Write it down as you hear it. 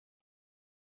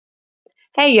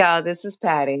Hey y'all, this is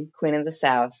Patty, Queen of the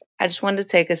South. I just wanted to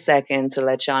take a second to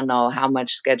let y'all know how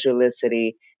much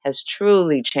Schedulicity has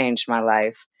truly changed my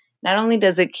life. Not only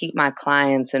does it keep my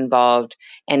clients involved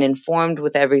and informed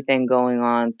with everything going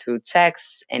on through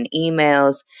texts and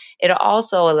emails, it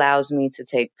also allows me to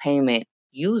take payment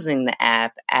using the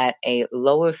app at a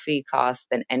lower fee cost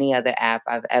than any other app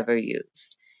I've ever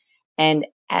used. And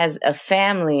as a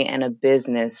family and a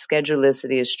business,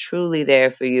 Schedulicity is truly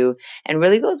there for you and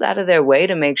really goes out of their way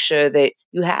to make sure that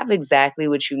you have exactly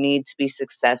what you need to be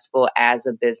successful as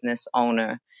a business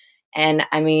owner. And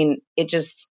I mean,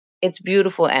 it's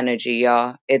beautiful energy,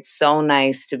 y'all. It's so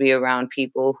nice to be around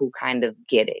people who kind of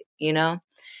get it, you know?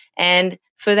 And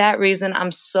for that reason,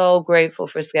 I'm so grateful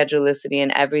for Schedulicity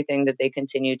and everything that they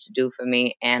continue to do for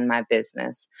me and my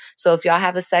business. So if y'all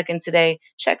have a second today,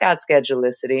 check out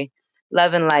Schedulicity.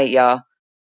 Love and light, y'all.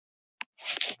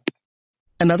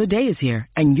 Another day is here,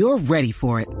 and you're ready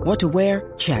for it. What to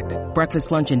wear? Check.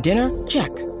 Breakfast, lunch, and dinner? Check.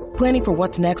 Planning for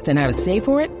what's next and how to save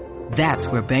for it? That's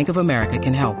where Bank of America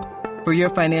can help. For your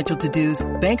financial to-dos,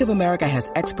 Bank of America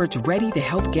has experts ready to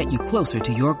help get you closer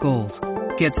to your goals.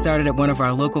 Get started at one of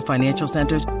our local financial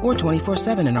centers or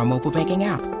 24/7 in our mobile banking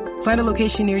app. Find a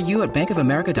location near you at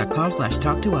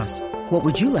bankofamerica.com/talktous. What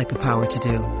would you like the power to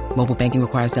do? Mobile banking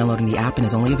requires downloading the app and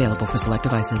is only available for select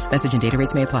devices. Message and data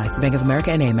rates may apply. Bank of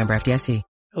America N.A., member FDIC.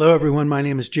 Hello, everyone. My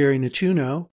name is Jerry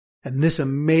Natuno, and this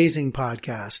amazing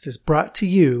podcast is brought to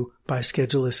you by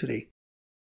Schedulicity.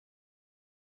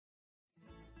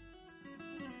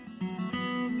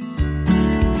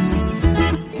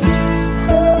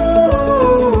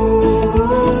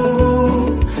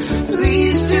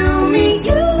 Please tell me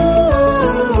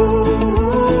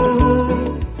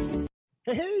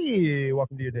Hey,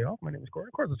 welcome to your day off. My name is Corey.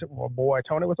 Of course, I'm sitting with my boy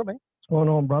Tony. What's up, man? What's going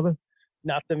on, brother?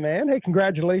 Not the man. Hey,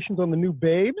 congratulations on the new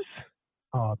babes.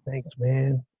 Oh, thanks,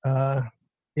 man.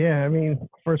 Yeah, I mean,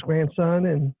 first grandson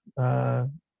and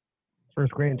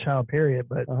first grandchild, period.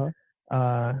 But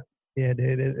yeah,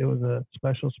 dude, it was a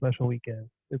special weekend.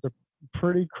 It's a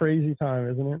pretty crazy time,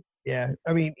 isn't it? Yeah,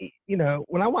 I mean, you know,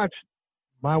 when I watched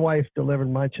my wife deliver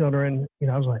my children, you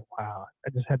know, I was like, wow, I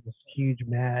just had this huge,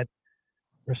 mad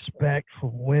respect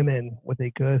for women, what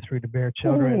they go through to bear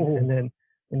children. Ooh. And then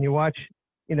when you watch,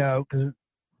 you know, because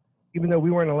even though we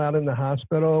weren't allowed in the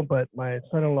hospital, but my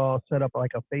son-in-law set up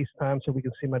like a FaceTime so we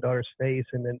could see my daughter's face.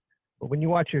 And then, but when you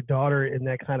watch your daughter in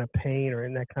that kind of pain or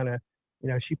in that kind of, you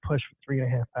know, she pushed for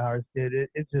 3.5 hours, dude,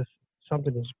 it's just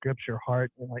something that grips your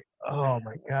heart. And like, oh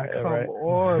my God, Yeah, come right.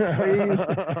 on, please.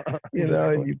 You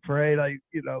know, and you pray, like,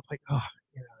 you know, it's like, oh,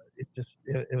 you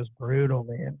know, it was brutal,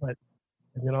 man. But,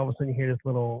 and then all of a sudden you hear this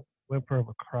little whimper of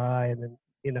a cry, and then,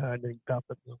 you know, and then you got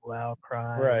this loud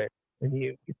cry. Right. And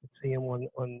you get to see him on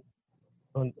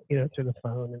you know, through the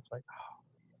phone. It's like, oh,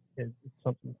 it's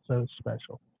something so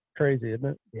special. Crazy, isn't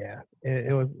it? Yeah,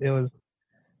 it was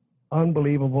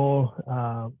unbelievable.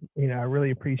 You know, I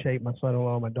really appreciate my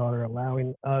son-in-law and my daughter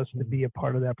allowing us to be a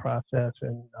part of that process,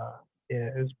 and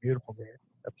yeah, it was beautiful, man.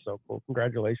 That's so cool.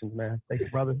 Congratulations, man. Thank you,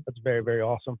 brother. That's very, very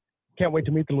awesome. Can't wait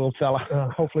to meet the little fella.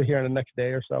 Hopefully here in the next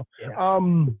day or so. Yeah.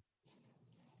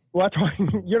 Well,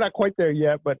 you're not quite there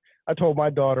yet, but I told my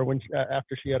daughter when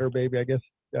after she had her baby, I guess,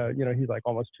 you know, he's like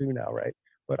almost 2 now, right?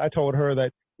 But I told her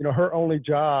that, you know, her only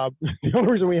job, the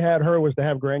only reason we had her was to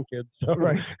have grandkids. So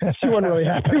Right. she wasn't really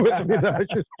happy with me. Though.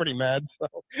 She was pretty mad. So,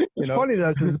 you It's know. funny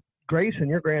though, because Grayson,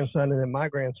 your grandson, and then my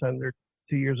grandson, they're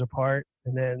 2 years apart,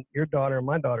 and then your daughter and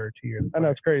my daughter are 2 years apart. I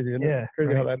know, it's crazy. Isn't it? Yeah, It's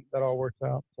crazy right. how that all works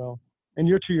out. So, and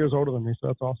you're 2 years older than me, so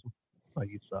that's awesome. Oh,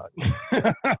 you suck.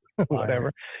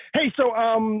 Whatever. Hey,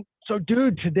 so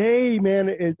dude, today,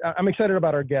 man, I'm excited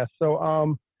about our guest.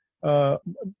 So,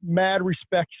 mad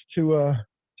respects to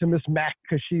Miss Mac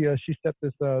because she set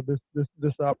this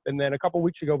up, and then a couple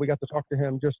weeks ago we got to talk to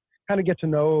him, just kind of get to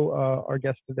know our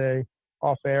guest today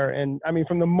off air. And I mean,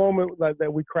 from the moment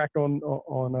that we cracked on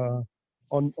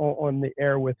the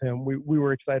air with him, we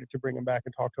were excited to bring him back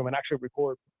and talk to him and actually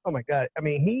record. Oh my God. I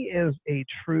mean, he is a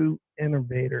true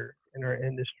innovator in our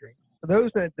industry. For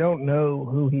those that don't know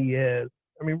who he is,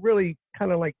 I mean, really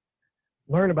kind of like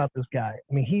learn about this guy.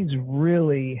 I mean, he's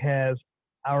really has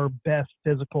our best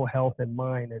physical health in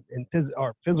mind, and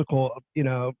our physical, you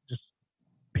know, just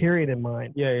period in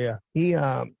mind. Yeah.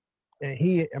 I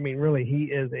mean, really, he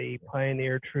is a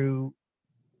pioneer, true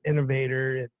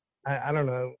innovator. I don't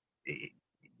know.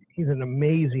 He's an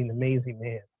amazing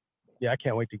man. Yeah, I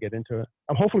can't wait to get into it.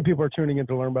 Hopefully people are tuning in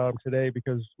to learn about him today,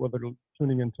 because they're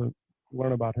tuning in to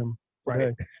learn about him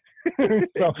today. Right.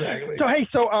 So, Exactly. so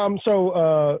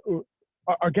hey,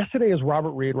 our guest today is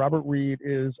Robert Reed. Robert Reed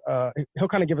is he'll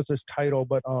kind of give us his title,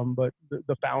 but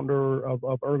the founder of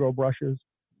Ergo Brushes.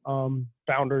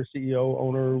 founder, CEO,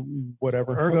 owner,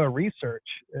 whatever. Ergo Research.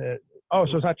 So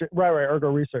it's not just, right, Ergo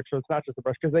Research. So it's not just the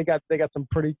brush, because they got some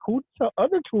pretty cool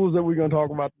other tools that we're going to talk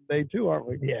about today too, aren't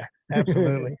we? Yeah,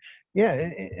 absolutely. Yeah,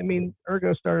 I mean,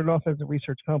 Ergo started off as a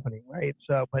research company, right?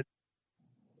 So, but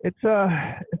it's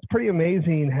pretty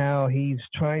amazing how he's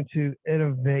trying to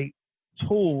innovate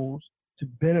tools to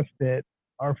benefit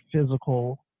our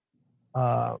physical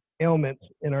ailments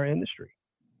in our industry.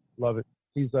 Love it.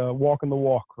 He's walking the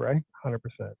walk, right? 100%.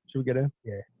 Should we get in?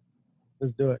 Yeah.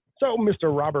 Let's do it. So,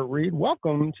 Mr. Robert Reed,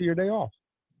 welcome to your day off.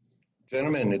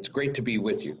 Gentlemen, it's great to be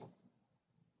with you.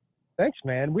 Thanks,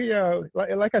 man. We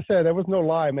like I said, there was no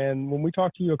lie, man. When we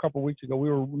talked to you a couple of weeks ago,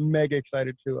 we were mega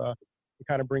excited to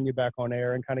kind of bring you back on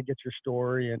air and kind of get your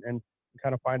story and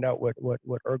kind of find out what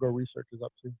Ergo Research is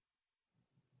up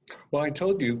to. Well, I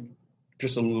told you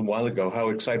just a little while ago how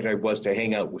excited I was to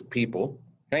hang out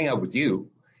with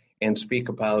you, and speak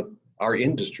about our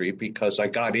industry, because I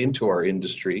got into our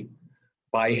industry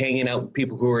by hanging out with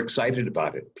people who were excited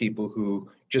about it, people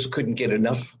who just couldn't get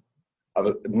enough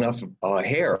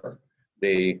hair.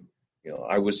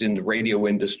 I was in the radio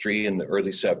industry in the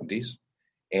early 70s,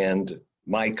 and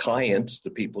my clients,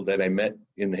 the people that I met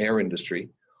in the hair industry,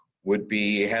 would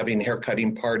be having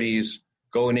haircutting parties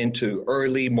going into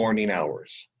early morning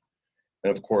hours.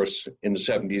 And of course, in the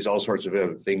 70s, all sorts of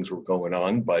other things were going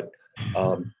on, but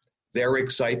their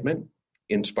excitement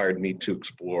inspired me to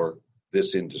explore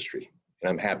this industry. And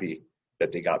I'm happy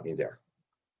that they got me there.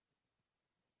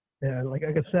 Yeah, like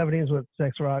I guess 70s with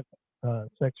sex, rock,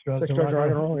 sex, drugs, and rock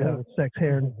and roll. Yeah. Sex,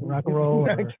 hair, and rock and roll.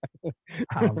 Or,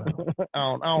 I don't know. I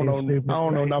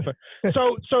don't know nothing.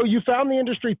 So you found the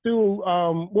industry through,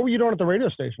 what were you doing at the radio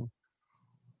station?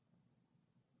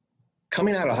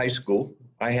 Coming out of high school,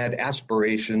 I had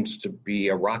aspirations to be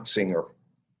a rock singer.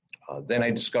 Then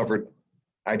I discovered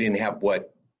I didn't have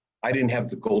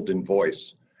the golden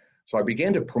voice. So I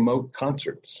began to promote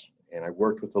concerts, and I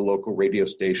worked with a local radio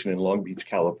station in Long Beach,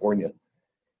 California.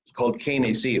 It's called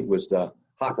KNAC. It was the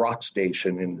hot rock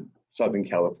station in Southern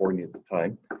California at the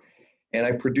time. And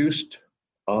I produced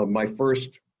my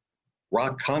first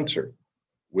rock concert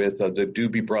with the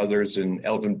Doobie Brothers and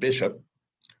Elvin Bishop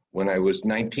when I was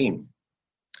 19.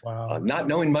 Wow. Not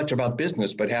knowing much about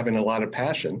business, but having a lot of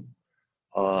passion,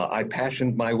 I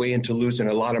passioned my way into losing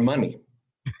a lot of money.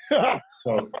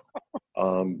 So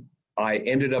I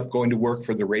ended up going to work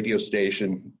for the radio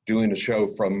station, doing a show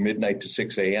from midnight to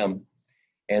 6 a.m.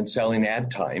 and selling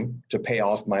ad time to pay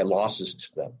off my losses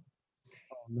to them.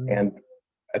 And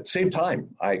at the same time,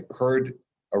 I heard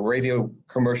a radio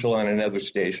commercial on another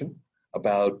station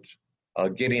about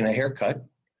getting a haircut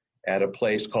at a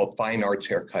place called Fine Arts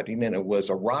Haircutting, and it was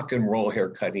a rock and roll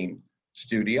haircutting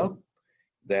studio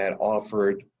that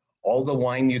offered all the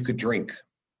wine you could drink.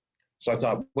 So I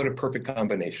thought, what a perfect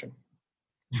combination.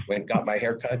 Went, got my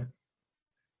haircut.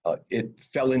 It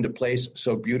fell into place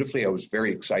so beautifully. I was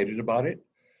very excited about it.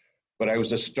 But I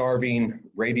was a starving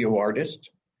radio artist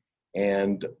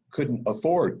and couldn't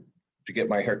afford to get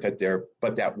my haircut there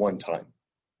but that one time.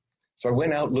 So I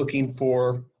went out looking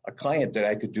for a client that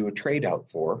I could do a trade out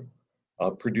for,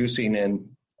 producing and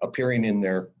appearing in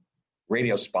their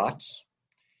radio spots.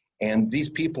 And these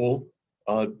people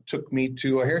took me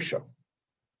to a hair show.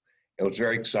 It was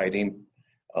very exciting.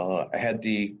 I had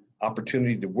the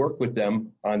opportunity to work with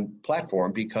them on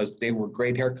platform because they were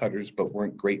great haircutters but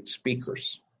weren't great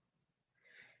speakers.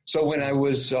 So when I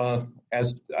was their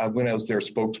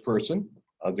spokesperson,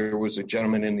 there was a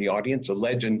gentleman in the audience, a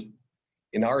legend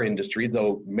in our industry,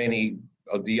 though many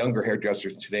of the younger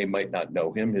hairdressers today might not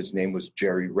know him. His name was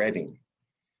Jerry Redding.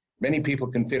 Many people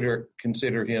consider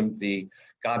him the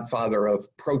godfather of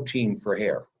protein for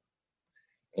hair.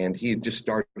 And he had just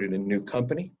started a new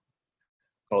company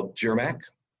called Germac.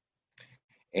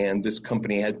 And this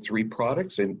company had 3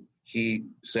 products. And he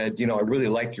said, I really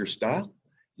like your style.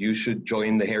 You should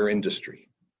join the hair industry.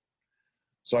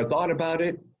 So I thought about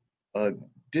it.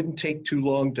 Didn't take too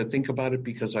long to think about it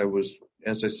because I was,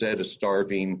 as I said, a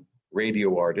starving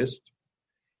radio artist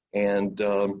and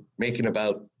making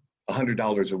about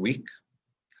 $100 a week.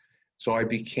 So I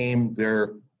became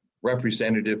their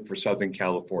representative for Southern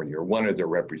California, or one of their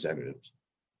representatives.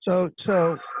 So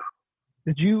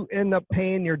did you end up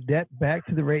paying your debt back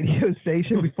to the radio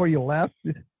station before you left?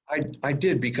 I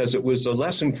did, because it was a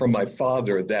lesson from my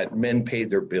father that men paid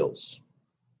their bills.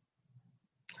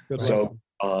 So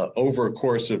over a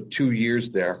course of 2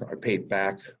 years there, I paid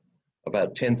back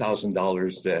about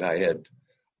 $10,000 that I had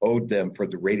owed them for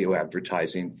the radio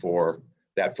advertising for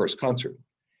that first concert.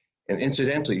 And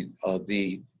incidentally,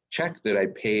 the check that I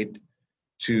paid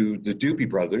to the Doobie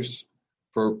Brothers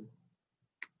for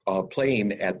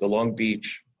playing at the Long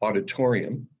Beach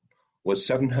auditorium was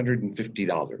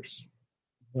 $750.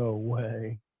 No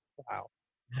way. Wow.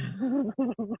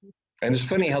 And it's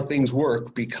funny how things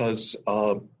work because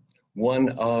one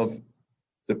of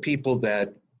the people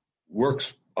that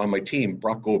works on my team,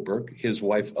 Brock Goldberg, his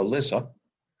wife, Alyssa,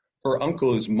 her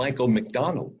uncle is Michael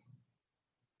McDonald.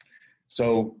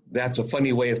 So that's a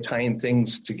funny way of tying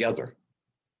things together.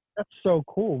 That's so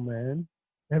cool, man.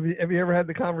 Have you ever had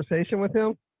the conversation with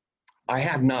him? I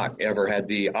have not ever had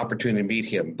the opportunity to meet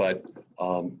him, but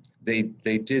they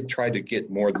did try to get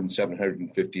more than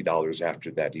 $750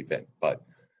 after that event. But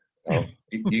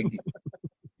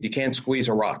you can't squeeze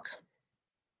a rock.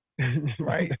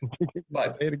 Right.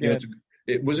 But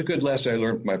it was a good lesson I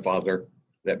learned from my father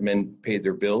that men paid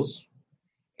their bills.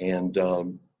 And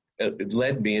it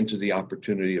led me into the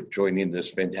opportunity of joining this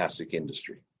fantastic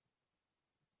industry.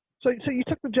 So you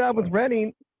took the job with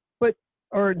Redding,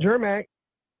 or Germac.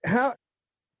 How?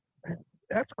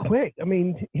 That's quick. I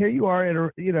mean, here you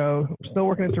are still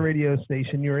working at the radio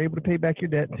station. You're able to pay back your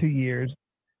debt in 2 years.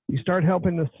 You start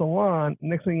helping the salon.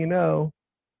 Next thing you know,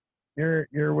 you're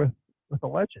with a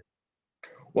legend.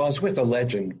 Well, I was with a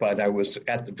legend, but I was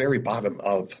at the very bottom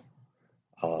of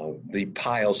the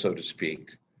pile, so to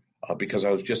speak, because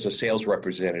I was just a sales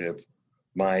representative.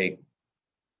 My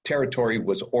territory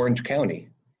was Orange County,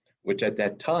 which at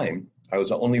that time, I was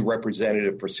the only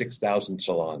representative for 6,000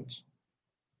 salons.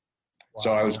 Wow.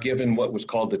 So I was given what was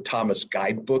called the Thomas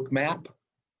Guidebook map.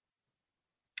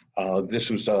 This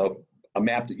was a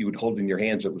map that you would hold in your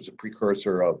hands. It was a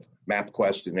precursor of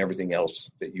MapQuest and everything else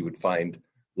that you would find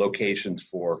locations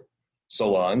for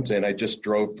salons. And I just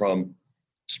drove from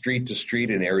street to street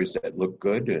in areas that looked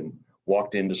good and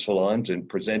walked into salons and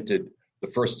presented the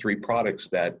first 3 products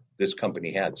that this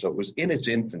company had. So it was in its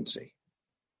infancy.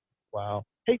 Wow.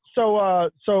 Hey,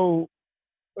 so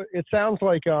it sounds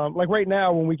like right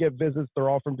now when we get visits, they're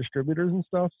all from distributors and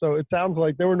stuff. So it sounds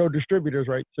like there were no distributors,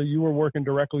 right? So you were working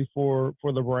directly for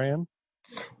the brand?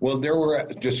 Well, there were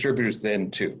distributors then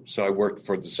too. So I worked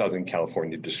for the Southern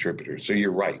California distributor. So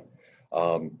you're right.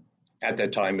 At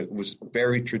that time, it was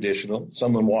very traditional.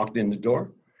 Someone walked in the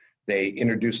door, they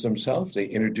introduced themselves, they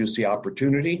introduced the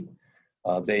opportunity.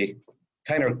 They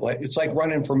kind of it's like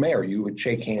running for mayor. You would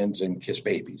shake hands and kiss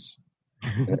babies.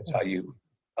 And that's how you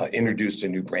introduced a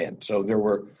new brand. So there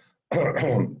were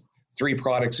 3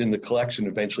 products in the collection,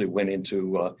 eventually went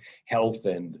into health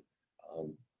and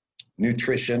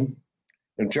nutrition.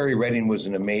 And Jerry Redding was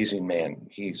an amazing man.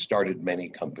 He started many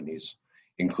companies,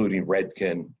 including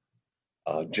Redken,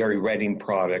 Jerry Redding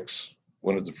Products,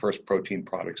 one of the first protein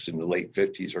products in the late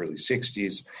 50s, early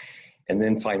 60s. And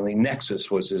then finally Nexus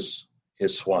was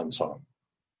his swan song.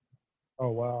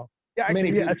 Oh, wow. Yeah, I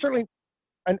certainly...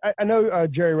 I know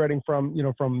Jerry Redding from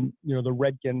the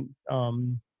Redken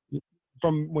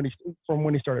from when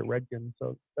he started Redken,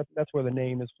 so that's where the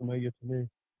name is familiar to me.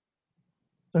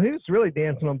 So he was really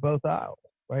dancing on both aisles,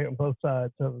 right? On both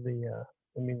sides of the.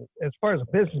 I mean, as far as a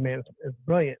businessman, it's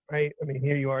brilliant, right? I mean,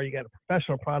 here you are, you got a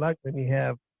professional product, and you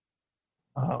have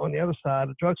on the other side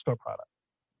a drugstore product,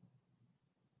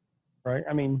 right?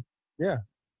 I mean, yeah,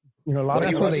 a lot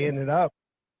of people they ended up.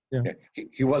 Yeah,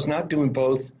 he was not doing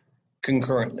both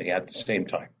concurrently at the same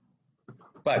time.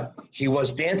 But he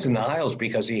was dancing the aisles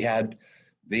because he had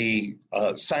the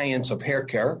science of hair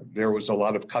care. There was a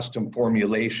lot of custom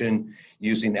formulation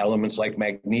using elements like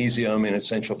magnesium and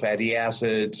essential fatty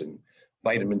acids and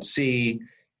vitamin C.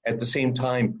 At the same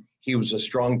time, he was a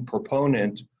strong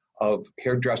proponent of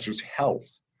hairdressers'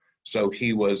 health. So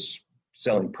he was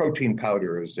selling protein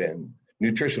powders and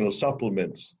nutritional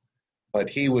supplements. But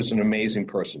he was an amazing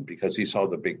person because he saw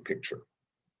the big picture.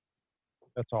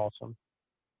 That's awesome.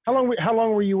 How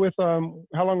long were you with him?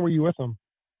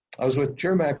 I was with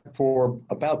Germac for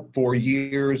about 4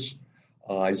 years.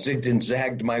 I zigged and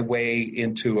zagged my way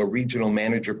into a regional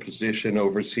manager position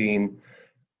overseeing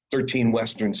 13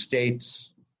 Western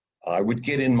states. I would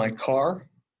get in my car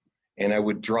and I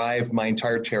would drive my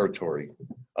entire territory,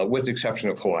 with the exception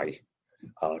of Hawaii,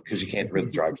 because you can't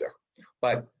really drive there.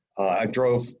 But I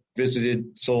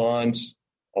visited salons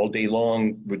all day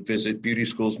long, would visit beauty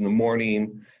schools in the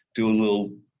morning, do a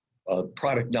little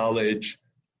product knowledge,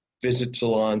 visit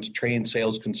salons, train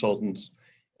sales consultants,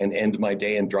 and end my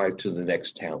day and drive to the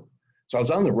next town. So I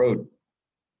was on the road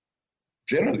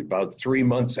generally about 3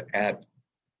 months at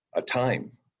a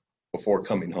time before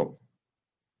coming home.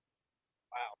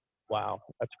 Wow,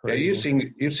 that's crazy. Yeah,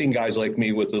 you've seen guys like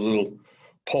me with a little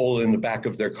pole in the back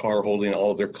of their car holding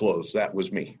all their clothes. That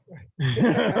was me.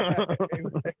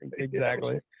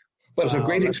 Exactly. But it's a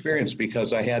great experience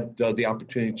because I had the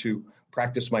opportunity to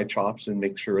practice my chops and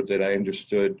make sure that I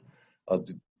understood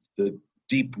the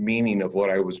deep meaning of what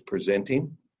I was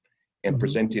presenting, and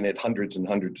presenting it hundreds and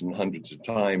hundreds and hundreds of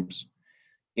times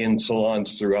in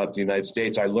salons throughout the United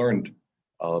States. I learned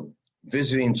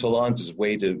visiting salons is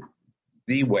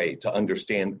the way to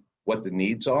understand what the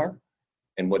needs are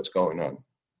and what's going on.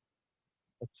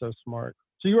 That's so smart.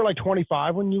 So you were like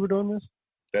 25 when you were doing this?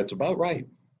 That's about right.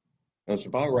 That's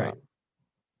about right.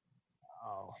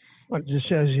 Wow. Well, it just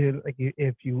shows you, like,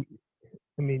 if you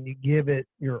give it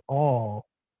your all,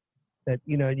 that,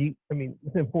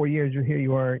 within 4 years, here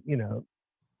you are,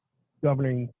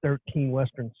 governing 13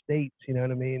 Western states, you know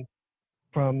what I mean?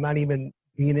 From not even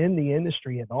being in the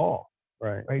industry at all.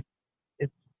 Right.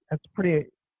 That's pretty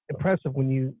impressive when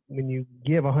you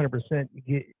give 100%, you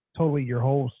get totally your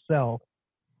whole self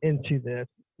into this,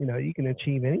 you can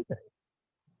achieve anything.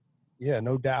 Yeah,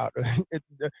 no doubt.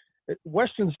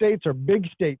 Western states are big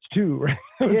states too, right?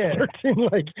 Yeah. 13,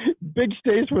 like, big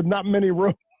states with not many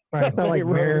roads. Right, it's not like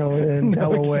Maryland,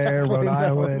 Delaware, exactly, Rhode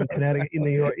Island, Connecticut,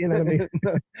 New York. You know what I mean?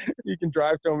 You can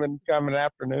drive to them in kind of an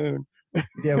afternoon.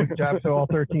 Yeah, we can drive to all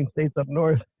 13 states up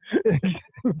north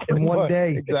in one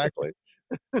day. Exactly.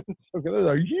 So those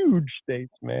are huge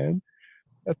states, man.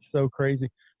 That's so crazy.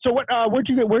 So where'd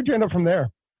you end up from there?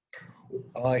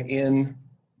 In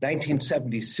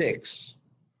 1976,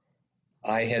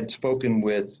 I had spoken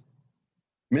with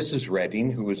Mrs. Redding,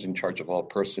 who was in charge of all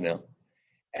personnel,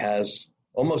 as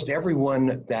almost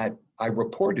everyone that I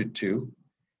reported to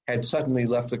had suddenly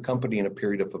left the company in a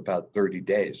period of about 30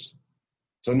 days.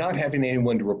 So not having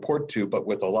anyone to report to, but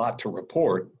with a lot to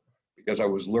report, because I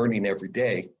was learning every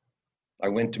day, I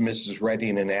went to Mrs.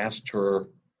 Redding and asked her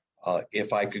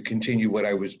if I could continue what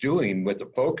I was doing, with the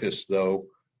focus, though,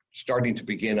 starting to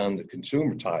begin on the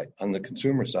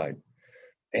consumer side.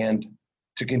 And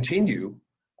to continue,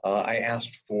 I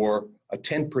asked for a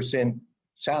 10%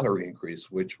 salary increase,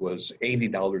 which was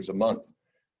 $80 a month,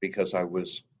 because I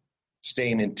was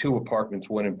staying in 2 apartments,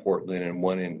 one in Portland and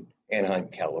one in Anaheim,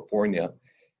 California,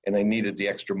 and I needed the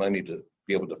extra money to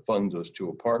be able to fund those 2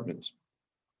 apartments.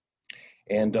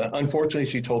 And unfortunately,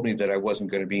 she told me that I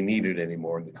wasn't going to be needed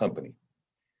anymore in the company.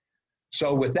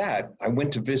 So with that, I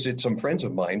went to visit some friends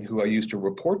of mine who I used to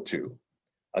report to,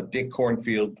 Dick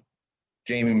Cornfield,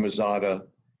 Jamie Mazzata,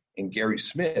 and Gary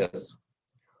Smith,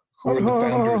 who are the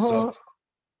founders of...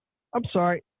 I'm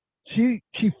sorry. She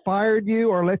fired you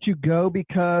or let you go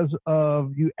because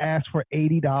of you asked for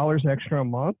 $80 extra a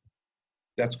month?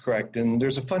 That's correct. And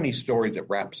there's a funny story that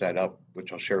wraps that up,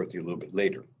 which I'll share with you a little bit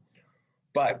later.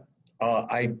 But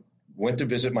I went to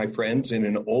visit my friends in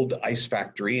an old ice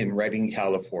factory in Redding,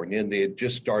 California, and they had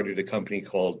just started a company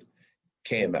called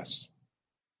KMS.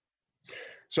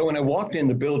 So when I walked in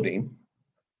the building,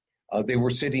 they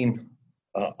were sitting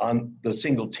on the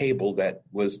single table that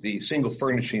was the single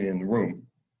furnishing in the room.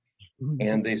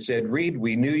 And they said, "Reed,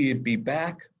 we knew you'd be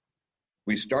back.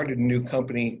 We started a new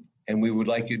company, and we would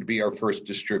like you to be our first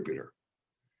distributor."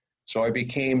 So I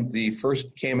became the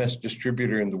first KMS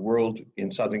distributor in the world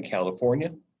in Southern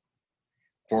California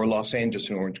for Los Angeles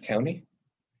and Orange County,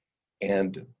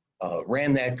 and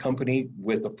ran that company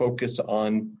with a focus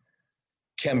on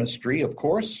chemistry, of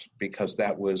course, because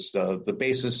that was the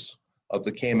basis of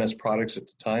the KMS products at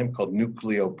the time, called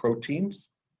nucleoproteins,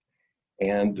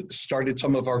 and started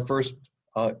some of our first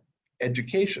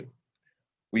education.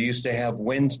 We used to have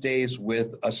Wednesdays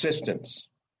with assistants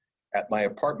at my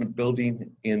apartment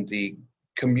building in the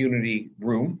community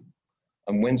room.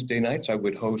 On Wednesday nights, I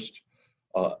would host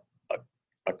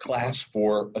a class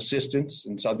for assistants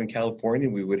in Southern California.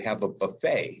 We would have a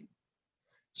buffet.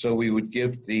 So we would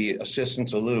give the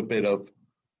assistants a little bit of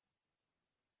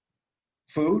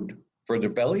food for their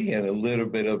belly and a little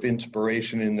bit of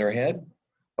inspiration in their head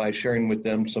by sharing with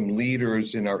them some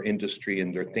leaders in our industry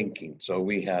and their thinking. So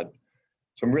we had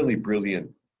some really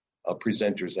brilliant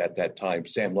presenters at that time.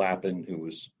 Sam Lappin, who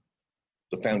was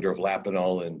the founder of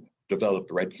Lapinol and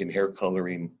developed Redken hair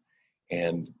coloring,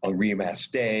 and Henri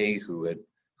Masté, who had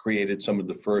created some of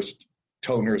the first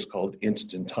toners called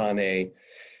Instantane.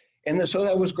 And so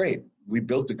that was great. We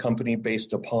built the company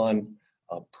based upon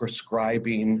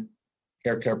prescribing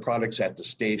hair care products at the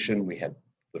station. We had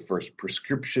the first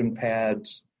prescription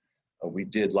pads. We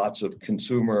did lots of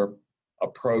consumer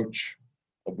approach.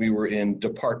 We were in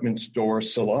department store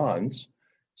salons.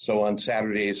 So on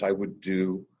Saturdays, I would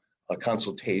do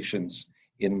consultations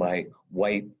in my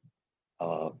white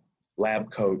lab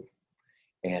coat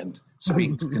and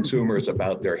speak to consumers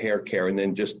about their hair care, and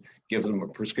then just give them a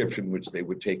prescription, which they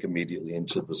would take immediately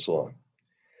into the salon.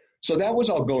 So that was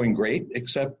all going great,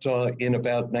 except in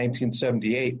about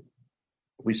 1978,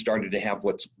 we started to have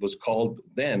what was called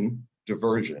then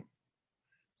diversion.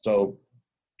 So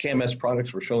KMS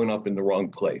products were showing up in the wrong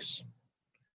place.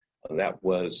 That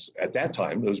was, at that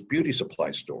time, those beauty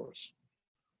supply stores.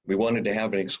 We wanted to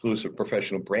have an exclusive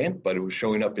professional brand, but it was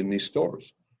showing up in these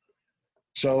stores.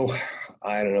 So,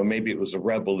 I don't know, maybe it was a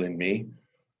rebel in me,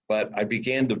 but I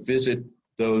began to visit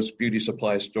those beauty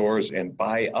supply stores and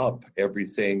buy up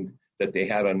everything that they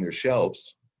had on their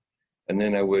shelves. And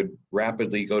then I would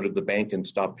rapidly go to the bank and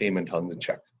stop payment on the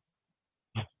check.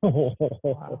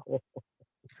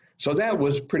 So that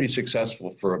was pretty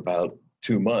successful for about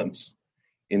 2 months,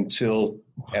 until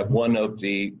at one of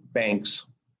the banks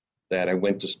that I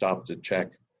went to stop the check,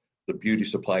 the beauty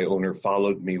supply owner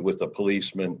followed me with a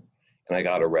policeman, and I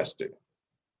got arrested.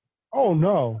 Oh,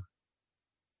 no.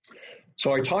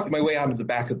 So I talked my way out of the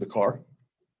back of the car,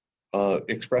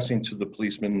 expressing to the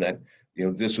policeman that,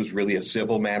 this was really a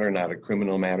civil matter, not a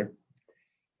criminal matter.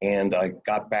 And I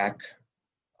got back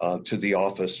to the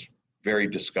office very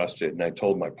disgusted, and I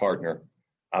told my partner,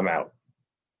 I'm out.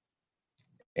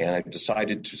 And I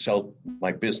decided to sell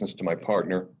my business to my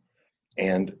partner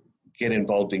and get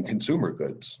involved in consumer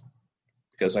goods,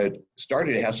 because I had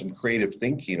started to have some creative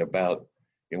thinking about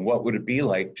what would it be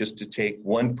like just to take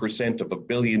 1% of $1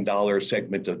 billion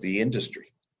segment of the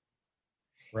industry.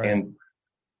 Right. And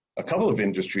a couple of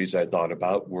industries I thought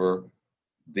about were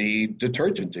the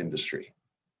detergent industry,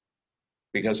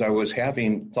 because I was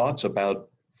having thoughts about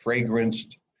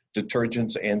fragranced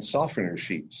detergents and softener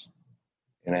sheets.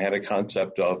 And I had a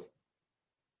concept of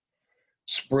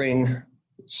spring,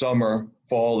 summer,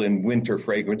 fall, and winter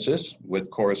fragrances with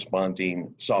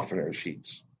corresponding softener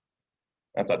sheets.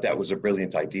 I thought that was a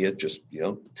brilliant idea. Just,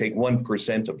 take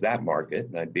 1% of that market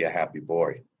and I'd be a happy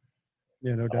boy.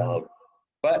 Yeah, no doubt.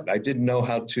 But I didn't know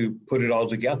how to put it all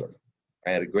together.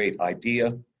 I had a great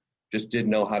idea, just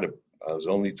didn't know how to, I was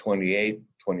only 28,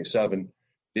 27,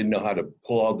 didn't know how to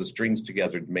pull all the strings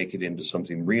together to make it into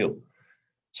something real.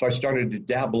 So I started to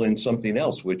dabble in something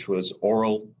else, which was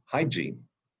oral hygiene.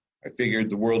 I figured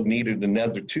the world needed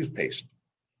another toothpaste.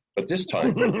 But this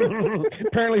time...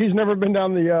 Apparently he's never been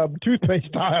down the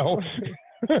toothpaste aisle.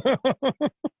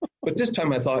 But this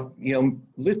time I thought,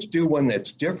 let's do one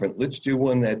that's different. Let's do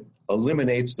one that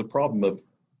eliminates the problem of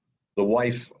the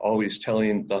wife always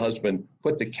telling the husband,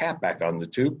 put the cap back on the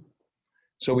tube.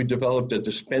 So we developed a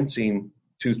dispensing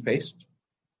toothpaste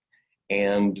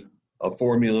and a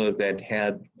formula that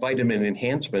had vitamin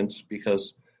enhancements,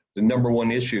 because the number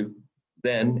one issue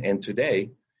then and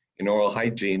today in oral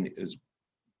hygiene is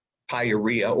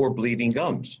pyorrhea or bleeding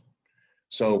gums.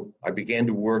 So I began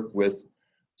to work with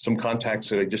some contacts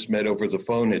that I just met over the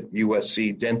phone at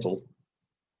USC Dental,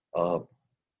 the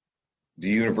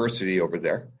university over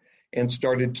there, and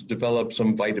started to develop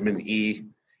some vitamin E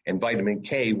and vitamin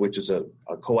K, which is a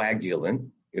coagulant.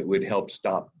 It would help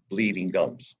stop bleeding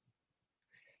gums.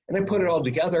 And I put it all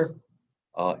together,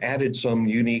 added some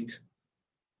unique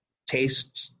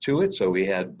tastes to it. So we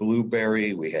had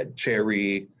blueberry, we had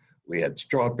cherry, we had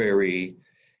strawberry,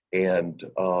 and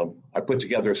I put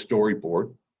together a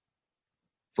storyboard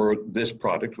for this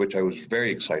product, which I was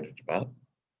very excited about.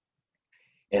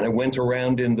 And I went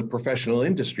around in the professional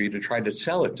industry to try to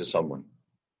sell it to someone,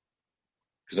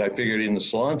 because I figured in the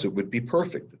salons it would be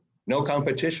perfect. No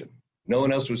competition. No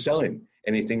one else was selling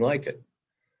anything like it.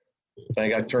 I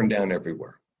got turned down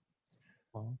everywhere.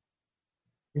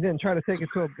 You didn't try to take it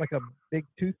to a big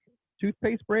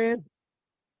toothpaste brand?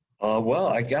 Well,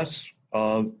 I guess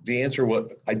the answer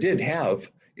was I did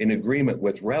have an agreement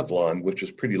with Revlon, which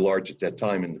was pretty large at that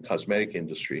time in the cosmetic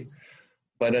industry.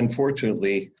 But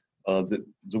unfortunately, the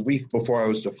week before I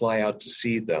was to fly out to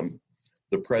see them,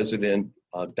 the president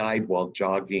died while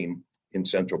jogging in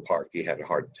Central Park. He had a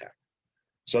heart attack.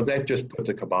 So that just put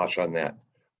the kibosh on that.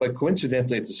 But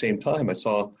coincidentally, at the same time, I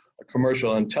saw a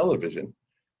commercial on television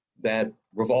that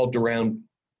revolved around,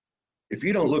 if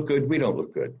you don't look good, we don't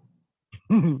look good.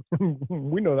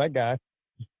 We know that guy.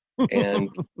 And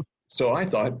so I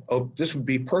thought, this would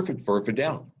be perfect for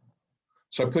Vidal.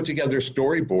 So I put together a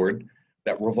storyboard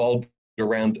that revolved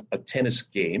around a tennis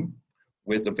game,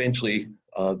 with eventually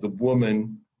the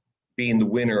woman being the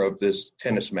winner of this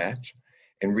tennis match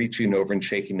and reaching over and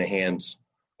shaking the hands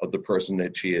of the person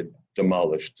that she had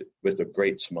demolished with a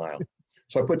great smile.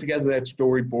 So I put together that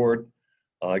storyboard.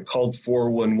 I called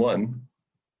 411,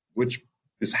 which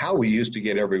is how we used to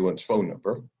get everyone's phone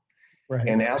number, right,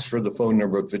 and asked for the phone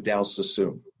number of Vidal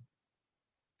Sassoon.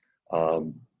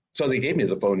 So they gave me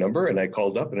the phone number, and I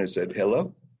called up and I said,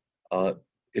 hello,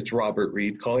 it's Robert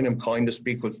Reed calling. I'm calling to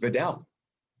speak with Vidal.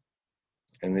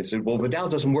 And they said, well, Vidal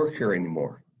doesn't work here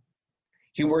anymore.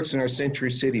 He works in our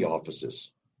Century City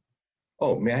offices.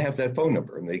 Oh, may I have that phone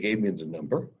number? And they gave me the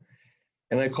number.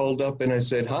 And I called up and I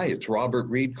said, hi, it's Robert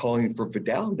Reed calling for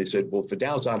Vidal. They said, well,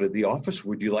 Vidal's out of the office.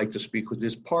 Would you like to speak with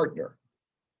his partner?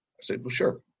 I said, well,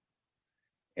 sure.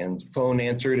 And the phone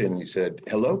answered and he said,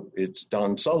 hello, it's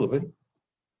Don Sullivan.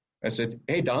 I said,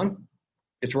 hey, Don,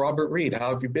 it's Robert Reed. How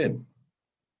have you been?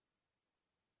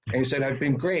 And he said, I've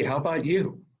been great. How about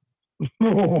you?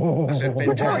 I said,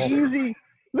 fantastic.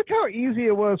 Look how easy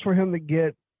it was for him to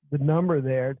get the number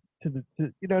there to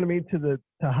you know what I mean, to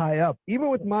high up. Even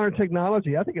with modern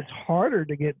technology, I think it's harder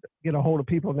to get a hold of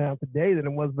people now today than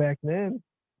it was back then.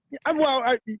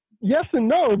 Well, yes and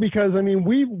no, because I mean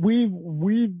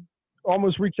we've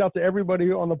almost reached out to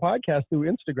everybody on the podcast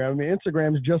through Instagram. I mean,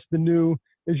 Instagram is just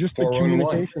the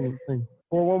communication thing.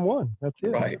 411. That's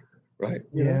it. Right.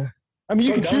 Yeah. I mean,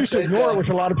 you can choose to ignore it, which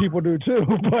a lot of people do too.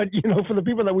 But for the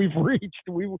people that we've reached,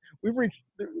 we've reached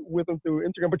with them through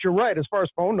Instagram. But you're right, as far as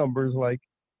phone numbers, like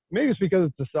maybe it's because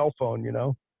it's a cell phone, Yeah, I don't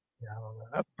know.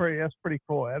 That's pretty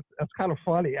cool. That's kind of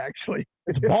funny, actually.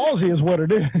 It's ballsy, is what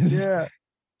it is. Yeah.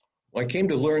 Well, I came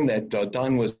to learn that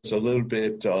Don was a little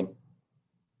bit.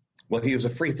 He was a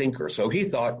free thinker, so he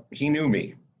thought he knew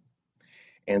me.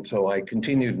 And so I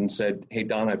continued and said, hey,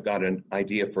 Don, I've got an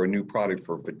idea for a new product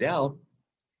for Vidal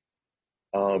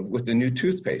with the new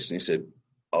toothpaste. And he said,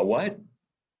 a what?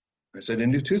 I said, a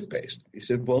new toothpaste. He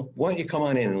said, well, why don't you come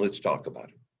on in and let's talk about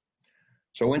it.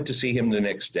 So I went to see him the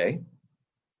next day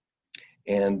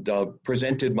and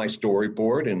presented my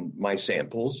storyboard and my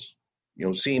samples.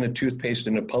 Seeing a toothpaste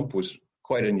in a pump was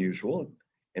quite unusual.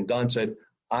 And Don said,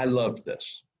 I love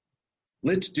this.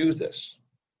 Let's do this.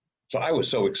 So I was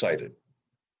so excited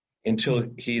until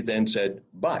he then said,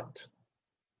 but.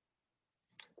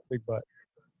 Big but.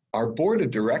 Our board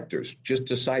of directors just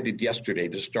decided yesterday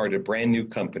to start a brand new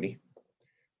company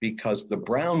because the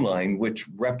brown line, which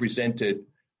represented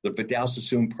the Vidal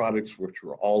Sassoon products, which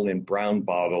were all in brown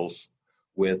bottles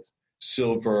with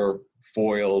silver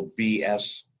foil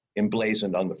VS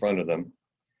emblazoned on the front of them,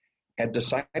 had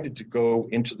decided to go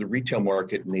into the retail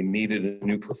market and they needed a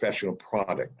new professional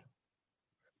product.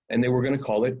 And they were going to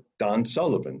call it Don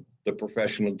Sullivan, the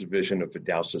professional division of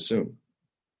Vidal Sassoon.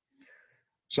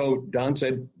 So Don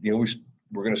said, we're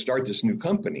going to start this new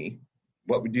company.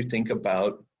 What would you think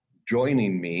about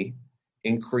joining me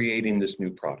in creating this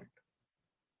new product?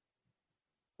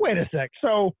 Wait a sec.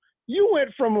 So you went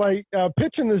from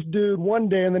pitching this dude one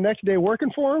day and the next day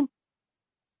working for him?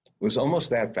 It was almost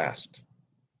that fast.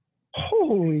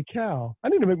 Holy cow. I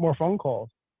need to make more phone calls.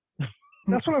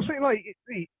 That's what I'm saying. Like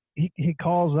he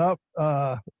calls up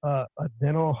a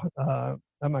dental,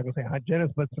 I'm not going to say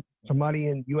hygienist, but somebody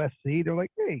in USC. They're like,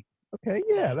 hey, okay,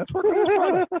 yeah, let's work on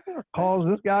this product. Calls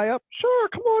this guy up. Sure,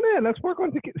 come on in. Let's work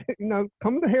on,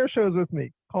 come to hair shows with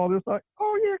me. Call this like,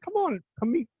 oh yeah, come on,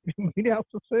 come meet out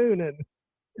so soon. And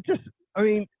it just, I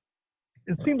mean,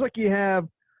 it seems like you have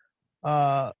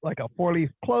like a 4-leaf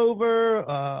clover,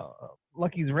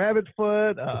 Lucky's rabbit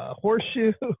foot,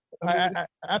 horseshoe.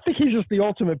 I think he's just the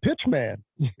ultimate pitch man,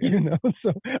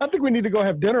 So I think we need to go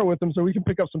have dinner with him so we can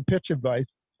pick up some pitch advice,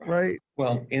 right?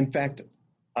 Well, in fact,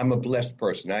 I'm a blessed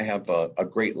person. I have a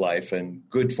great life and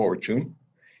good fortune,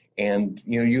 and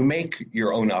you make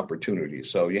your own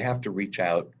opportunities. So you have to reach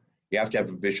out. You have to have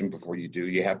a vision before you do.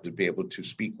 You have to be able to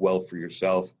speak well for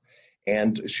yourself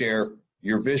and share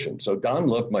your vision. So Don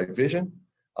loved my vision,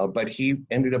 but he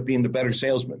ended up being the better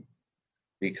salesman,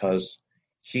 because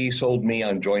he sold me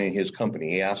on joining his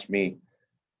company. He asked me,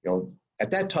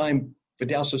 at that time,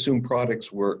 Vidal Sassoon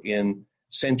products were in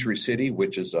Century City,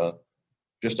 which is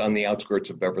just on the outskirts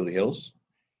of Beverly Hills.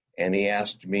 And he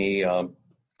asked me, how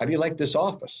do you like this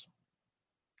office?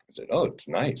 I said, oh, it's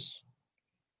nice.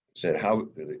 He said,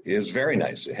 it was very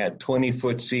nice. It had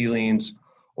 20-foot ceilings,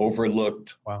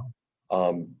 overlooked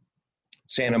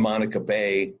Santa Monica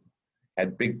Bay,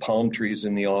 had big palm trees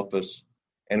in the office,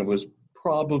 and it was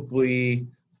probably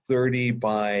 30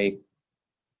 by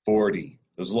 40.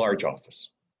 It was a large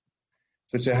office.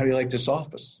 So I said, how do you like this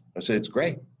office? I said, it's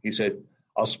great. He said,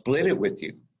 I'll split it with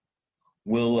you.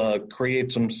 We'll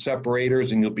create some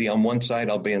separators and you'll be on one side,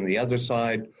 I'll be on the other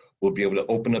side. We'll be able to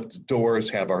open up the doors,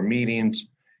 have our meetings,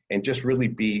 and just really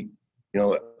be,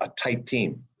 a tight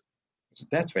team. I said,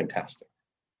 that's fantastic.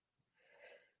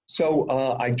 So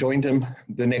I joined him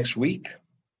the next week,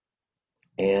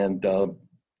 and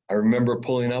I remember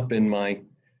pulling up in my,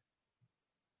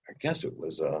 I guess it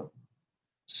was a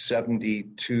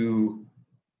 72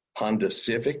 Honda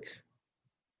Civic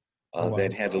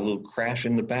that had a little crash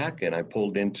in the back, and I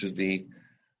pulled into the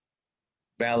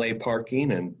valet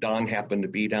parking, and Don happened to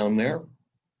be down there,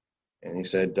 and he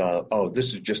said, oh,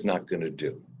 this is just not going to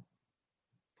do.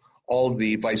 All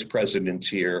the vice presidents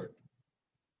here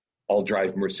all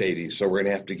drive Mercedes, so we're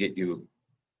going to have to get you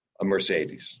a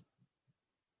Mercedes.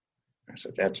 I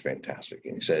said, that's fantastic.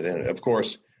 And he said, and of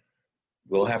course,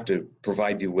 we'll have to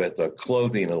provide you with a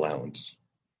clothing allowance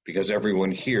because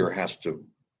everyone here has to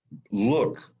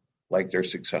look like they're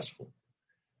successful.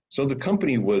 So the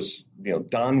company was,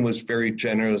 Don was very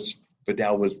generous,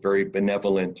 Vidal was very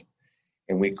benevolent,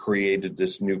 and we created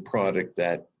this new product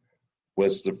that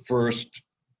was the first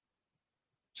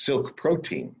silk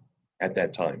protein at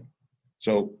that time.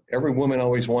 So every woman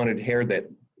always wanted hair that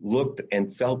looked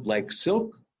and felt like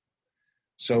silk.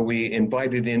 So we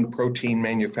invited in protein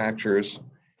manufacturers,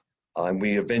 and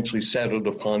we eventually settled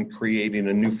upon creating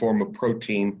a new form of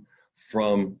protein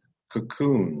from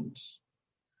cocoons.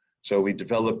 So we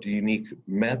developed a unique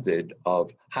method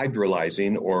of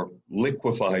hydrolyzing or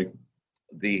liquefying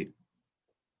the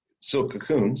silk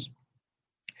cocoons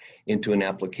into an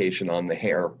application on the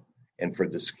hair and for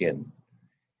the skin.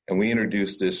 And we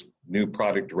introduced this new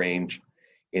product range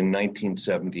in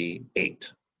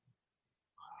 1978.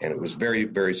 And it was very,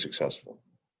 very successful.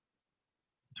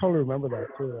 I totally remember that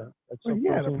too.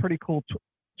 Yeah, a pretty cool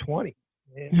 20.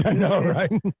 I know, right?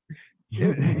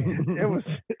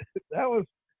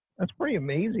 That's pretty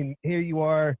amazing. Here you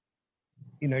are,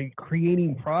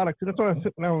 creating products. And that's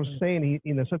what I was saying.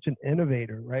 He, such an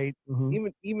innovator, right? Mm-hmm.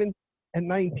 Even at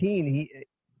 19, he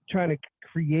trying to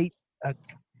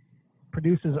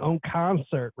produce his own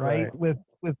concert, right? With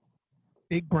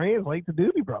big brands like the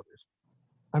Doobie Brothers.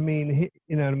 I mean,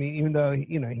 even though,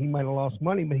 he might have lost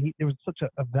money, but there was such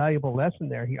a valuable lesson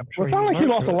there. I'm sure it's not like he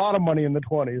lost a lot of money in the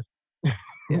 20s.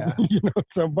 Yeah.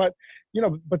 But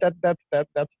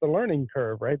that's the learning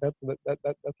curve, right? That's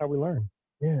how we learn.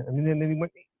 Yeah. I mean, then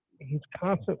he's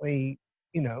constantly,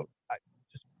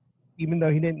 even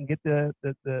though he didn't get the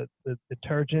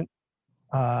detergent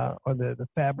or the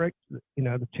fabric, the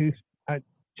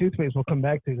toothpaste we'll come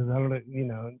back to because I don't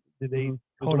know, did they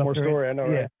hold up more story? I know,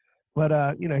 yeah. Right? But,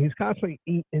 he's constantly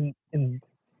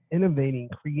innovating,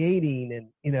 creating, and,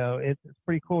 it's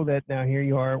pretty cool that now here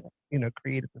you are,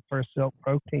 created the first silk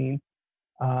protein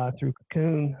through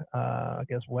Cocoon, I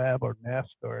guess Web or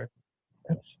Nest or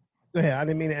go ahead. I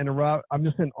didn't mean to interrupt. I'm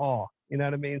just in awe. You know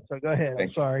what I mean? So go ahead.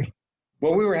 I'm sorry.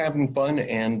 Well, we were having fun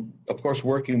and, of course,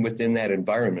 working within that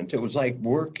environment. It was like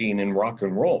working in rock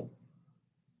and roll.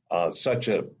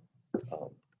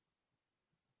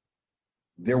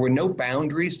 There were no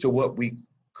boundaries to what we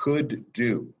could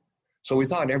do. So we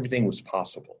thought everything was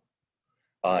possible.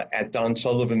 At Don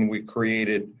Sullivan, we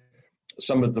created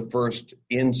some of the first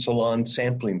in-salon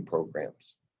sampling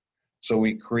programs. So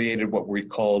we created what we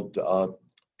called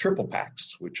triple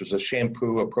packs, which was a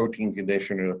shampoo, a protein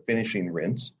conditioner, and a finishing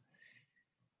rinse.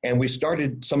 And we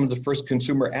started some of the first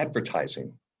consumer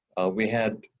advertising. We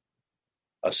had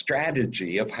a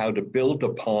strategy of how to build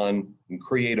upon and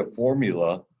create a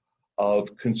formula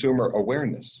of consumer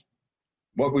awareness.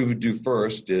 What we would do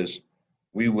first is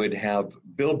we would have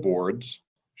billboards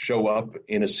show up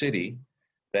in a city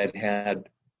that had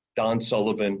Don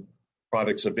Sullivan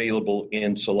products available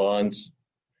in salons,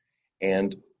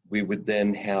 and we would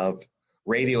then have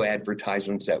radio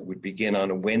advertisements that would begin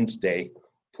on a Wednesday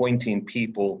pointing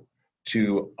people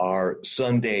to our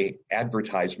Sunday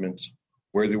advertisements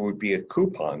where there would be a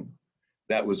coupon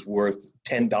that was worth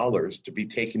 $10 to be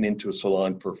taken into a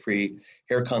salon for free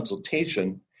hair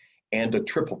consultation and a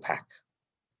triple pack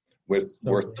worth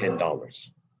 $10.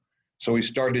 So we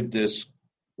started this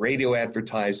radio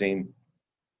advertising,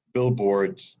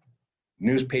 billboards,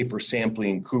 newspaper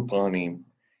sampling, couponing,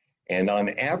 and on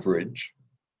average,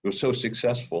 it was so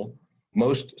successful,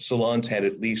 most salons had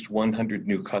at least 100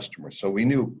 new customers. So we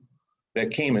knew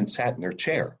that came and sat in their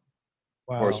chair.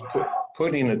 Wow. Of course,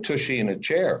 putting a tushy in a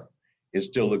chair is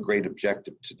still a great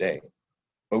objective today,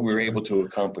 but we were able to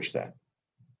accomplish that.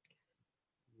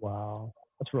 Wow,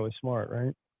 that's really smart,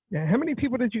 right? Yeah. How many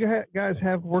people did you guys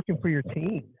have working for your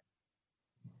team?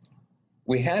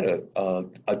 We had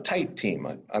a tight team.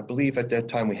 I believe at that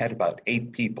time we had about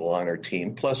 8 people on our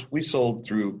team. Plus, we sold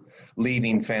through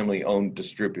leading family-owned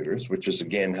distributors, which is,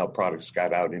 again, how products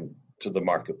got out into the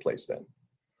marketplace then.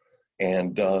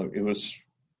 And it was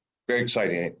very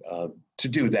exciting to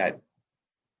do that,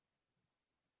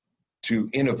 to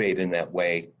innovate in that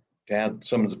way, to have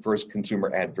some of the first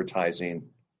consumer advertising.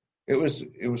 It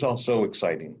was all so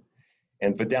exciting.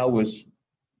 And Vidal was,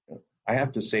 I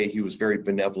have to say, he was very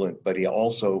benevolent, but he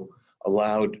also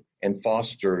allowed and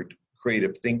fostered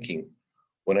creative thinking.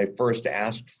 When I first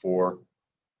asked for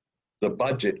the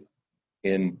budget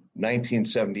in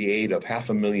 1978 of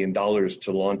 $500,000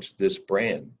 to launch this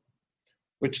brand,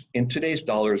 which in today's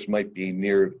dollars might be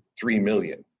near $3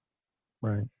 million.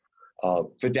 Right.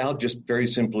 Vidal just very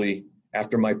simply,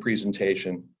 after my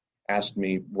presentation, asked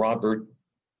me, Robert,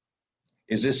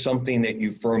 is this something that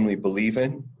you firmly believe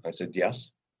in? I said, yes.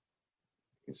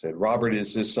 He said, Robert,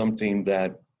 is this something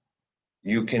that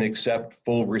you can accept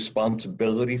full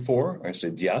responsibility for? I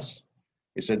said, yes.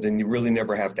 He said, then you really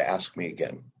never have to ask me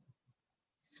again.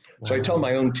 Wow. So I tell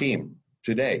my own team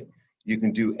today, you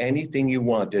can do anything you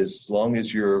want as long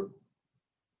as you're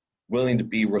willing to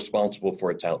be responsible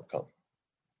for its outcome.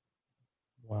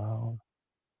 Wow.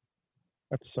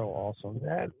 That's so awesome.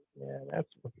 That's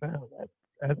profound.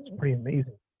 That's pretty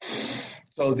amazing.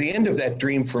 So the end of that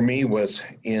dream for me was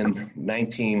in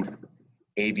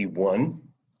 1981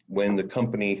 when the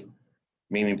company,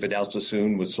 meaning Vidal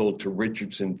Sassoon, was sold to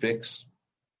Richardson Vicks,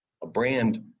 a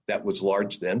brand that was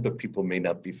large then, but people may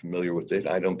not be familiar with it.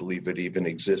 I don't believe it even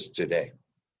exists today.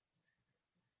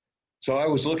 So I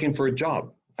was looking for a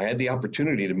job. I had the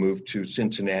opportunity to move to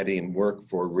Cincinnati and work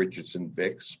for Richardson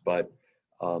Vicks, but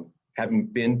having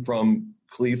been from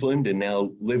Cleveland and now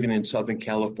living in Southern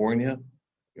California,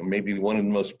 maybe one of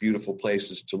the most beautiful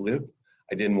places to live,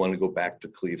 I didn't want to go back to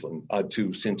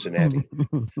to Cincinnati.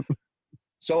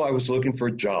 So I was looking for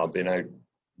a job, and I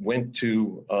went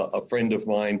to a friend of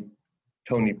mine,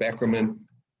 Tony Beckerman,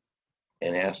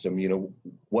 and asked him,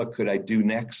 what could I do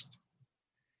next?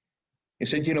 He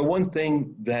said, one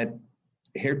thing that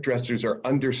hairdressers are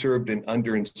underserved and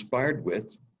underinspired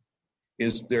with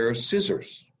is their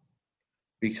scissors,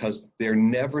 because they're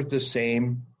never the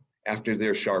same after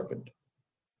they're sharpened.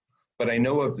 But I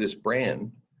know of this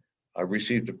brand.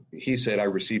 He said I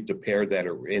received a pair that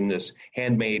are in this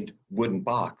handmade wooden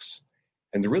box,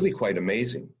 and they're really quite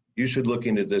amazing. You should look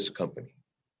into this company.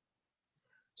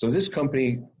 So this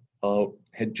company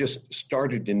had just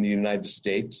started in the United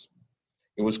States.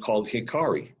 It was called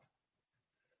Hikari.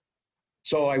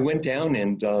 So I went down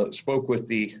and spoke with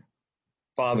the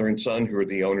father and son, who are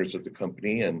the owners of the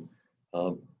company, and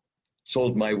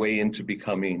sold my way into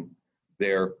becoming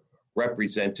their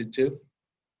representative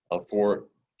for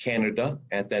Canada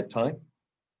at that time.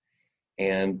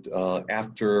 And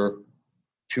after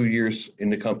 2 years in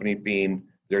the company being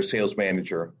their sales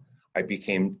manager, I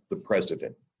became the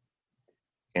president.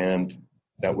 And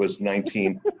that was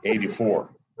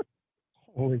 1984.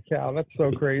 Holy cow, that's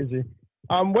so crazy.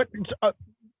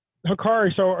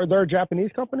 Hikari, so are they a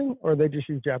Japanese company, or they just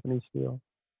use Japanese steel?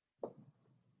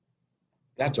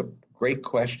 That's a great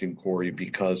question, Corey,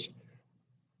 because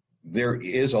there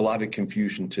is a lot of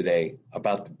confusion today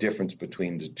about the difference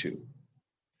between the two.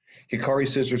 Hikari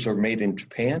scissors are made in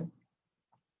Japan,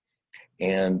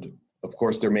 and of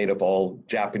course they're made of all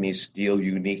Japanese steel,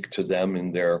 unique to them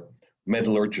in their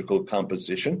metallurgical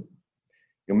composition.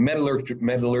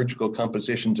 Metallurgical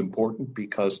composition is important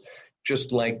because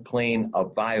just like playing a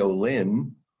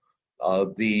violin,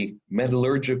 the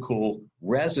metallurgical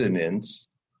resonance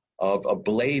of a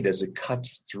blade as it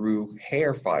cuts through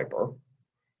hair fiber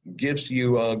gives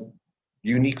you a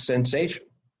unique sensation.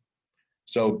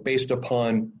 So based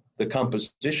upon the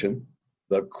composition,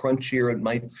 the crunchier it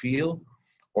might feel,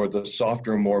 or the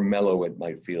softer, more mellow it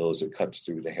might feel as it cuts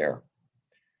through the hair.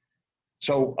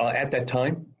 So at that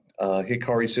time,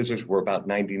 Hikari scissors were about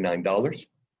 $99,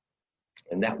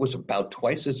 and that was about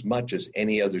twice as much as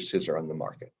any other scissor on the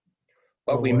market.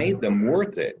 But we made them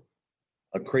worth it,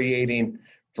 creating,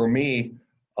 for me,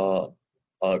 a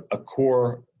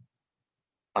core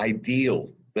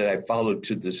ideal that I followed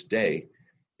to this day.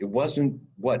 It wasn't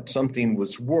what something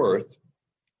was worth.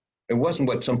 It wasn't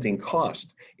what something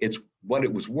cost. It's what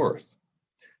it was worth.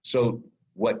 So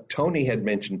what Tony had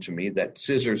mentioned to me, that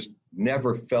scissors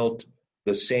never felt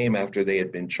the same after they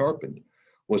had been sharpened,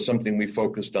 was something we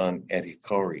focused on at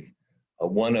Hikari.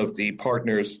 One of the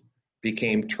partners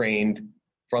became trained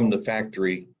from the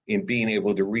factory in being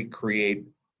able to recreate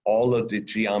all of the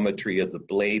geometry of the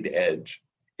blade edge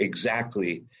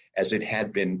exactly as it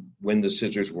had been when the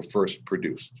scissors were first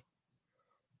produced.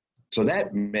 So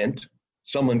that meant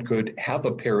someone could have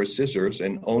a pair of scissors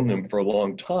and own them for a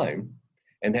long time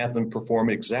and have them perform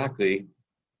exactly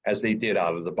as they did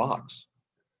out of the box.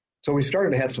 So we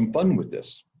started to have some fun with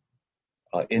this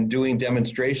in doing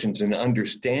demonstrations and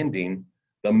understanding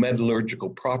the metallurgical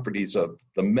properties of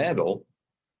the metal,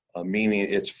 meaning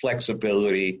its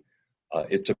flexibility,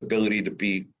 its ability to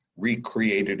be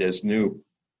recreated as new.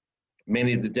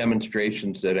 Many of the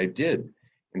demonstrations that I did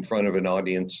in front of an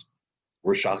audience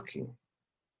were shocking.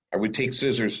 I would take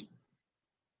scissors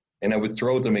and I would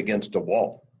throw them against a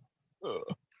wall.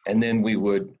 And then we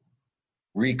would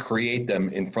recreate them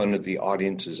in front of the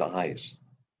audience's eyes.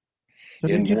 So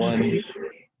did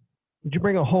you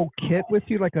bring a whole kit with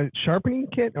you, like a sharpening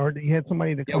kit, or did you have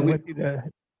somebody to come with you to?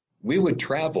 We would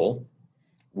travel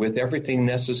with everything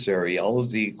necessary, all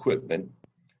of the equipment,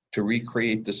 to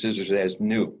recreate the scissors as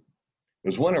new. It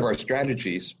was one of our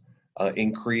strategies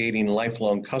in creating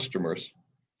lifelong customers.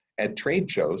 At trade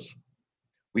shows,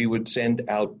 we would send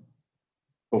out,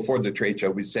 before the trade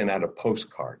show, we'd send out a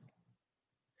postcard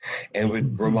and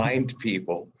would remind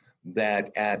people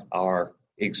that at our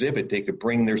exhibit, they could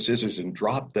bring their scissors and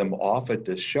drop them off at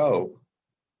the show,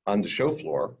 on the show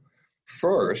floor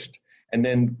first, and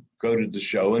then go to the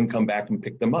show and come back and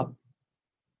pick them up.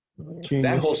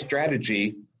 That whole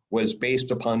strategy was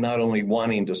based upon not only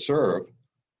wanting to serve,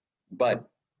 but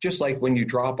just like when you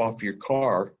drop off your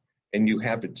car and you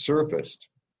have it serviced,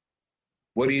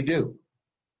 what do?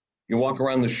 You walk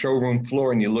around the showroom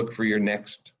floor and you look for your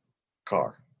next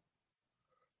car.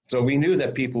 So we knew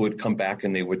that people would come back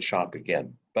and they would shop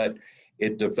again, but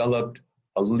it developed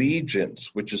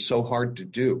allegiance, which is so hard to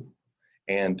do,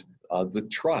 and the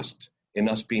trust in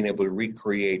us being able to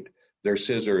recreate their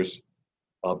scissors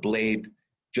blade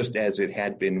just as it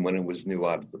had been when it was new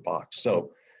out of the box.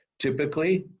 So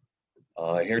typically,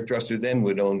 a hairdresser then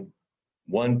would own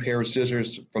one pair of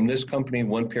scissors from this company,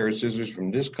 one pair of scissors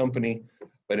from this company,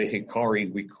 but at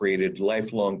Hikari, we created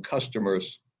lifelong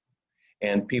customers,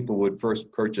 and people would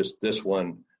first purchase this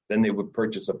one, then they would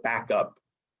purchase a backup,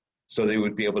 so they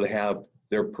would be able to have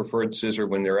their preferred scissor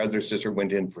when their other scissor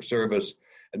went in for service,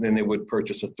 and then they would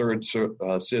purchase a third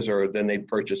scissor, then they'd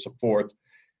purchase a fourth.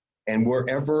 And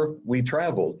wherever we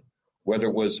traveled, whether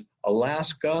it was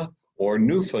Alaska or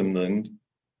Newfoundland,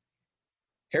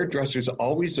 hairdressers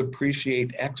always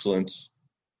appreciate excellence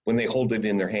when they hold it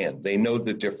in their hand. They know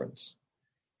the difference.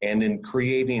 And in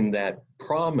creating that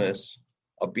promise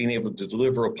of being able to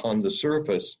deliver upon the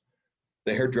surface,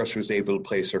 the hairdresser is able to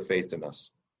place their faith in us.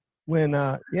 When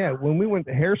we went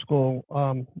to hair school,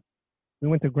 we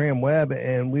went to Graham Webb,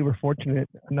 and we were fortunate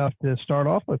enough to start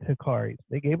off with Hikaris.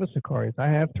 They gave us Hikaris. I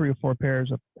have 3 or 4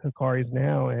 pairs of Hikaris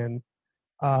now, and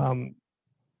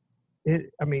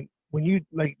when you,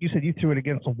 like you said, you threw it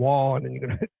against a wall and then you're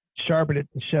going to sharpen it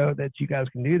to show that you guys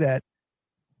can do that.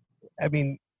 I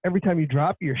mean, every time you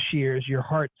drop your shears, your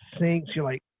heart sinks. You're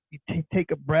like, you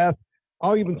take a breath.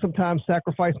 I'll even sometimes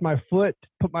sacrifice my foot,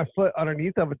 put my foot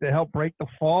underneath of it to help break the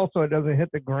fall so it doesn't hit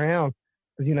the ground.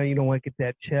 Because, you don't want to get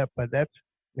that chip. But that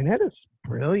is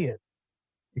brilliant.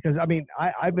 Because,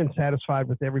 I've been satisfied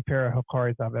with every pair of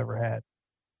Hikaris I've ever had.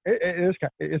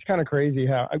 It's kind of crazy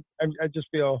how I just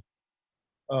feel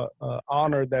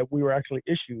honored that we were actually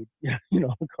issued,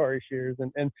 Hikari shears.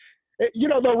 And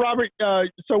though, Robert,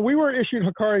 so we were issued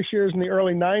Hikari shears in the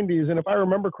early 90s. And if I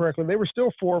remember correctly, they were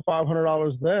still $400 or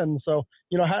 $500 then. So,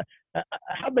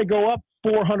 how'd they go up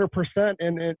 400%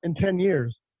 in 10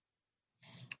 years?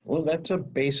 Well, that's a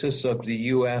basis of the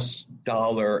U.S.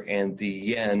 dollar and the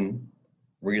yen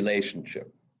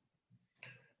relationship.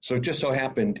 So it just so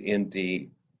happened in the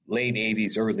late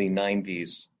 80s, early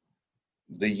 90s,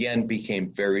 the yen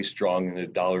became very strong and the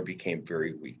dollar became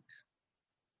very weak.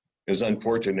 It was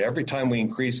unfortunate. Every time we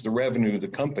increased the revenue of the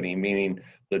company, meaning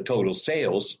the total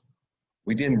sales,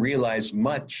 we didn't realize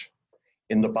much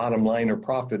in the bottom line or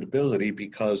profitability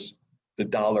because the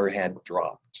dollar had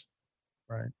dropped.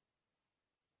 Right.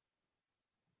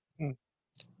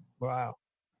 Wow.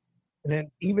 And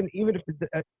then even if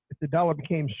the dollar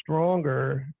became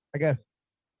stronger, I guess,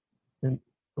 and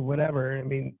whatever,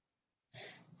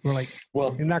 we're like,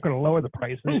 well, you're not going to lower the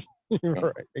prices.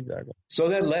 Right, exactly. So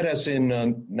that led us in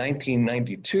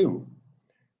 1992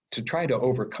 to try to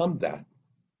overcome that,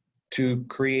 to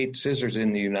create scissors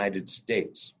in the United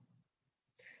States.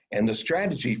 And the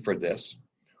strategy for this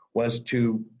was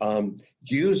to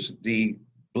use the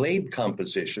blade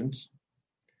compositions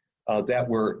that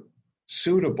were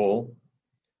suitable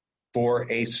for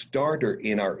a starter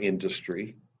in our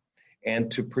industry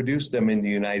and to produce them in the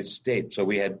United States. So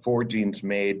we had forgings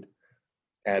made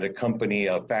at a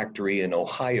factory in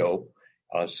Ohio,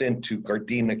 sent to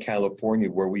Gardena, California,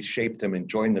 where we shaped them and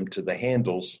joined them to the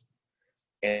handles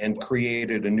and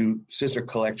created a new scissor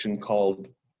collection called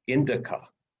Indica.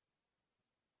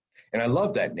 And I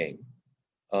love that name.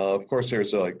 Of course,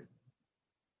 there's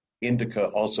Indica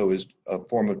also is a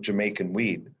form of Jamaican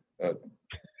weed. So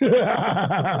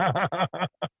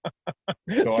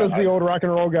the old rock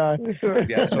and roll guy.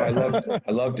 Yeah, so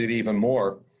I loved it even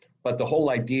more. But the whole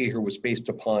idea here was based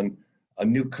upon a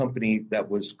new company that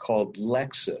was called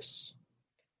Lexus,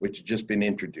 which had just been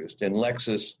introduced. And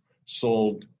Lexus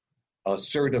sold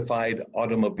certified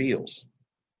automobiles.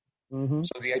 Mm-hmm.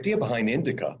 So the idea behind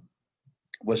Indica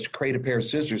was to create a pair of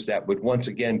scissors that would once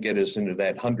again get us into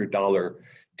that $100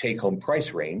 take-home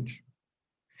price range.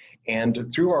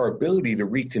 And through our ability to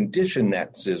recondition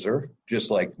that scissor, just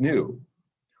like new,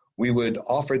 we would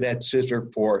offer that scissor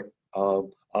for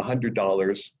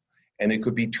 $100, and it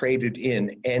could be traded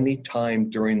in any time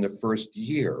during the first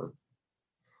year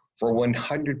for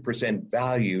 100%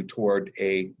 value toward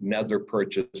another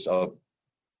purchase of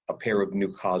a pair of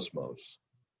new Cosmos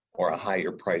or a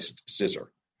higher priced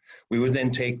scissor. We would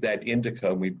then take that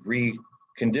indica and we'd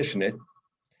recondition it,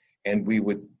 and we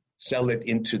would sell it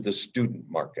into the student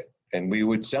market, and we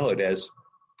would sell it as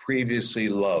previously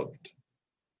loved.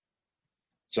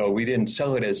 So we didn't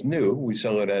sell it as new, we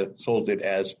sold it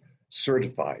as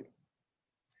certified.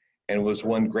 And it was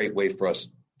one great way for us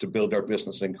to build our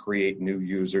business and create new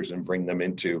users and bring them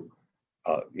into,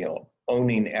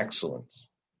 owning excellence.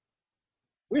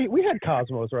 We had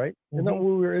Cosmos, right? Isn't that what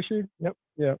we were issued? Yep.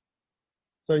 Yeah.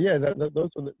 So yeah, those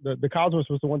were the Cosmos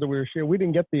was the one that we were issued. We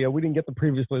didn't get the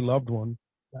previously loved one.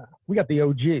 We got the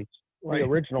OGs, right. The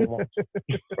original ones.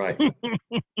 Right.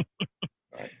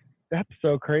 That's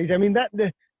so crazy. I mean,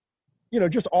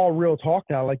 just all real talk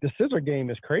now, like the scissor game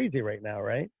is crazy right now,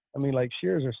 right? I mean, like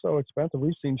shears are so expensive.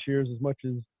 We've seen shears as much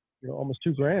as, almost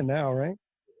 $2,000 now, right?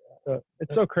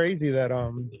 It's so crazy that,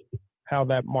 how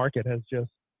that market has just,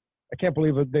 I can't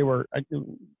believe that they were,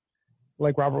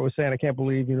 like Robert was saying, I can't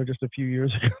believe, just a few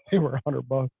years ago, they were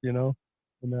 $100, and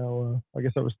now, I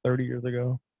guess that was 30 years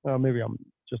ago. Maybe I'm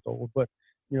just old, but,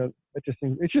 it just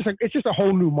seems, it's just a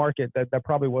whole new market that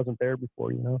probably wasn't there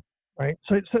before, Right.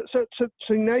 So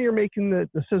now you're making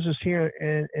the scissors here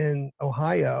in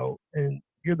Ohio, and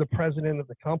you're the president of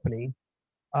the company.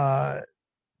 So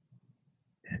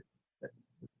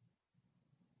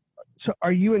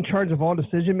are you in charge of all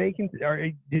decision making?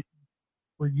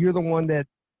 Were you the one that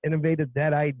innovated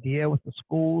that idea with the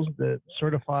schools, the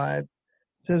certified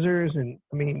scissors? And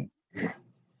I mean,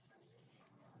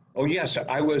 oh yes,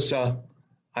 I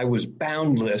was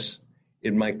boundless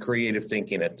in my creative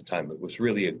thinking at the time. It was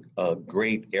really a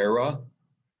great era.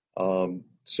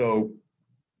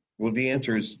 The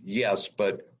answer is yes,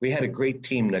 but we had a great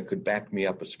team that could back me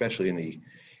up, especially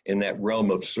in that realm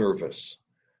of service.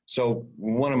 So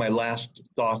one of my last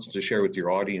thoughts to share with your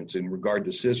audience in regard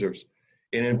to scissors,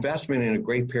 an investment in a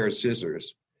great pair of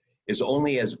scissors is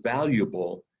only as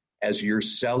valuable as your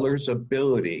seller's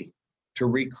ability to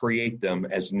recreate them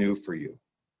as new for you.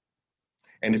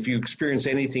 And if you experience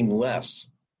anything less,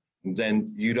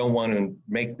 then you don't want to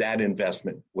make that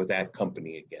investment with that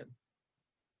company again.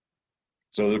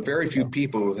 So there are very few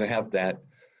people who have that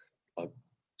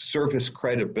service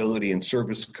credibility and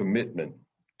service commitment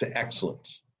to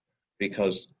excellence,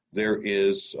 because there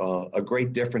is a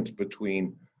great difference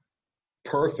between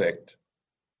perfect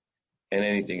and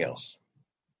anything else.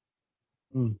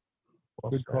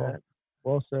 Good call.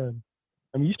 Well said.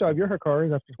 I mean, you still have your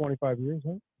Hikaris after 25 years,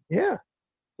 huh? Yeah.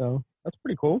 So that's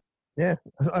pretty cool. Yeah.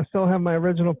 I still have my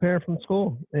original pair from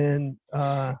school, and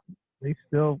they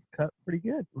still cut pretty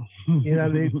good.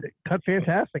 They cut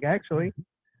fantastic, actually.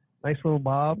 Nice little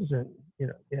bobs, and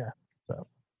yeah. So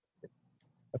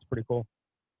that's pretty cool.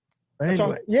 But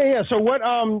anyway. Yeah. So what?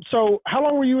 So how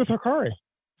long were you with Hikari?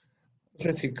 I was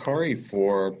with Hikari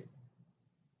for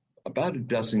about a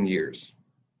dozen years.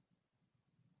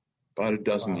 Wow.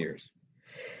 Years.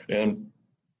 And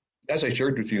as I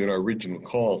shared with you in our original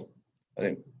call, I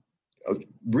think I was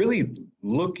really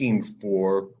looking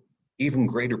for even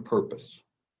greater purpose.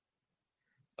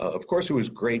 Of course, it was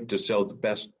great to sell the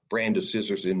best brand of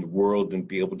scissors in the world and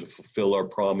be able to fulfill our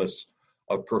promise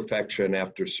of perfection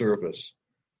after service.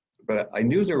 But I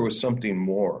knew there was something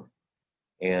more.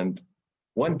 And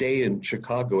one day in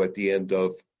Chicago at the end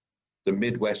of the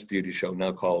Midwest Beauty Show,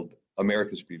 now called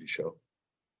America's Beauty Show,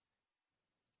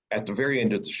 at the very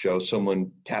end of the show,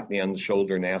 someone tapped me on the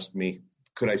shoulder and asked me,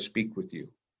 could I speak with you?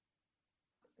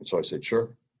 And so I said,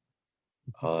 sure.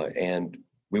 And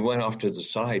we went off to the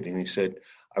side, and he said,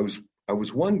 I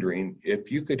was wondering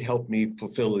if you could help me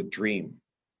fulfill a dream.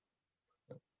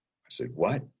 I said,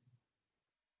 what?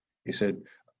 He said,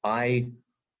 I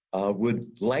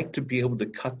would like to be able to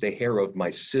cut the hair of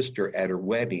my sister at her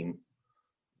wedding,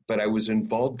 but I was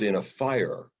involved in a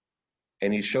fire.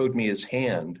 And he showed me his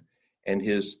hand, and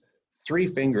his three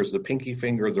fingers, the pinky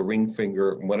finger, the ring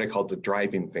finger, and what I call the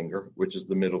driving finger, which is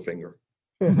the middle finger.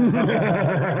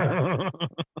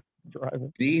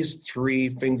 These three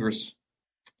fingers,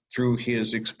 through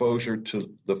his exposure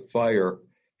to the fire,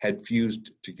 had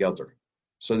fused together.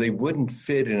 So they wouldn't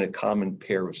fit in a common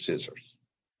pair of scissors.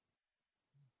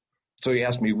 So he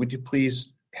asked me, would you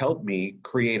please help me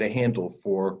create a handle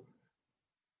for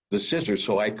the scissors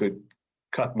so I could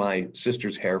cut my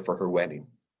sister's hair for her wedding?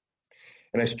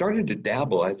 And I started to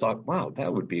dabble. I thought, wow,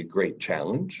 that would be a great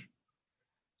challenge.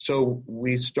 So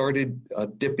we started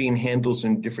dipping handles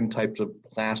in different types of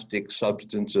plastic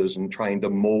substances and trying to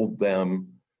mold them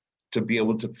to be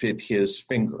able to fit his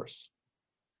fingers.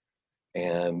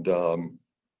 And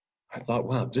I thought,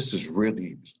 wow, this is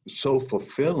really so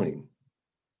fulfilling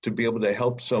to be able to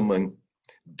help someone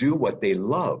do what they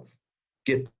love,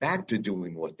 get back to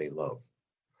doing what they love,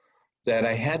 that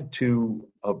I had to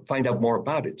find out more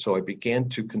about it. So I began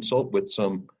to consult with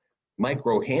some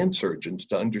micro hand surgeons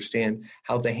to understand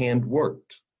how the hand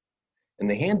worked. And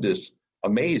the hand is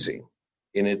amazing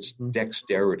in its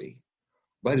dexterity,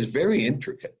 but it's very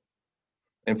intricate.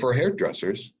 And for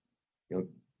hairdressers,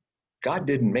 God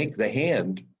didn't make the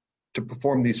hand to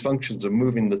perform these functions of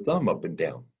moving the thumb up and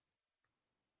down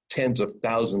tens of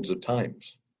thousands of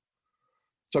times.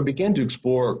 So I began to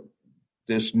explore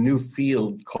this new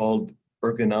field called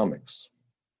ergonomics.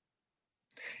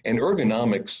 And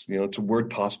ergonomics, it's a word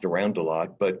tossed around a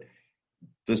lot, but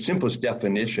the simplest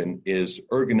definition is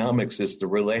ergonomics is the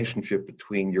relationship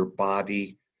between your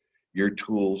body, your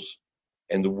tools,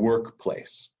 and the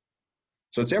workplace.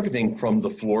 So it's everything from the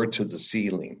floor to the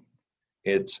ceiling.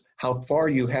 It's how far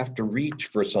you have to reach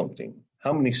for something,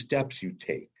 how many steps you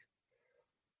take.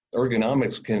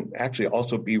 Ergonomics can actually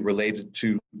also be related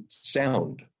to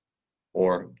sound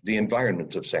or the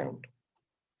environment of sound.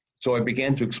 So I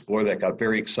began to explore that, got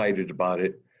very excited about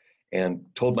it, and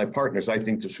told my partners, I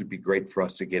think this would be great for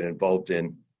us to get involved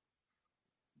in.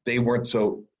 They weren't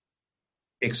so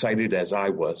excited as I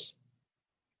was.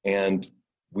 And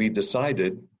we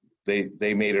decided,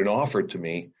 they made an offer to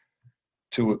me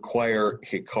to acquire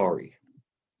Hikari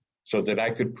so that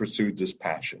I could pursue this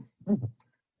passion.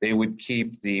 They would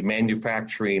keep the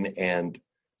manufacturing and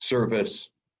service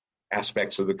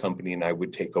aspects of the company, and I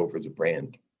would take over the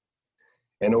brand.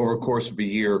 And over the course of a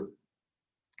year,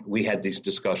 we had these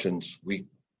discussions. We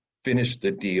finished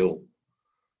the deal,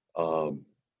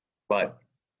 but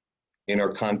in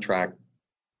our contract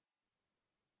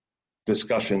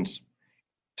discussions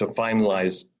to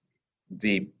finalize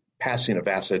the passing of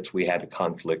assets, we had a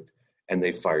conflict, and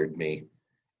they fired me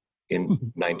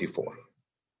in 94.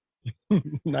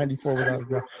 94 without a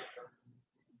job.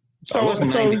 So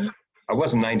I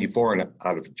wasn't 94 and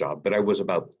out of a job, but I was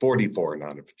about 44 and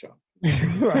out of a job.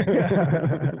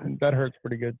 That hurts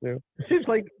pretty good too. It seems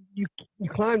like you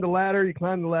climb the ladder,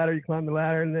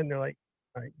 and then they're like,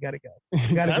 all right, you gotta go.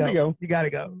 You gotta go. You gotta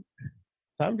go.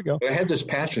 Time to go. But I had this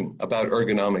passion about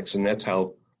ergonomics, and that's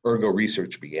how Ergo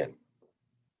Research began.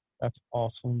 That's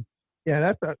awesome.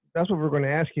 Yeah, that's what we're going to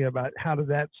ask you about. How did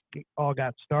that all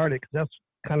got started? Because that's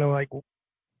kind of like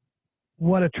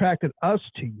what attracted us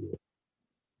to you.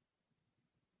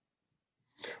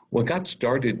 Well, it got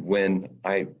started when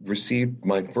I received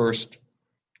my first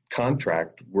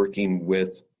contract working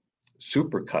with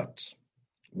Supercuts,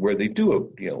 where they do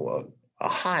a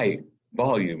high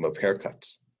volume of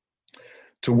haircuts,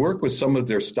 to work with some of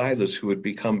their stylists who had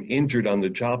become injured on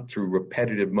the job through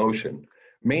repetitive motion.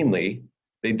 Mainly,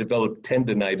 they developed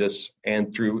tendinitis,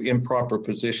 and through improper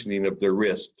positioning of their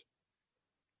wrist,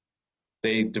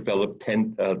 they developed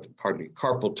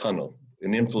carpal tunnel,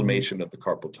 an inflammation of the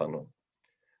carpal tunnel.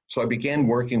 So I began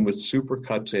working with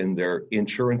Supercuts and their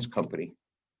insurance company,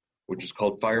 which is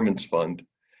called Fireman's Fund,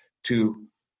 to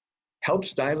help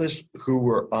stylists who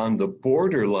were on the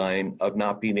borderline of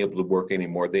not being able to work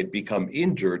anymore. They'd become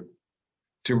injured,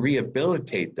 to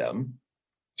rehabilitate them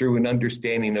through an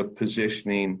understanding of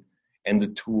positioning and the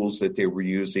tools that they were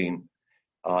using,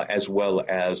 as well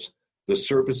as the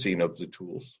servicing of the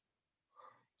tools.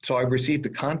 So I received a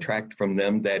contract from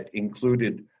them that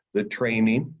included the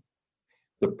training,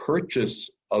 the purchase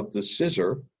of the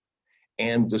scissor,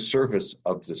 and the service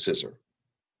of the scissor.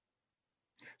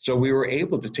 So we were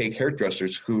able to take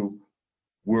hairdressers who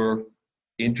were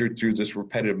injured through this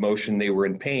repetitive motion, they were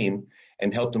in pain,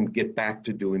 and help them get back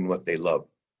to doing what they love.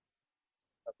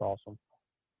 That's awesome.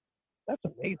 That's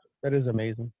amazing. That is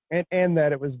amazing. And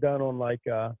that it was done on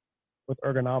with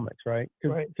ergonomics, right?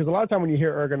 Because a lot of time when you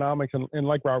hear ergonomics, and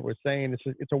like Robert was saying,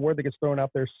 it's a word that gets thrown out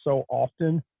there so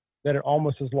often that it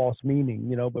almost has lost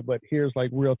meaning, but here's like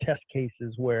real test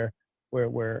cases where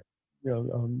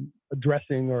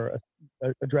addressing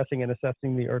and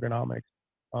assessing the ergonomics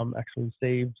actually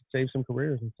saved some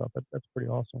careers and stuff. That's pretty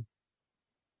awesome.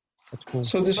 That's cool.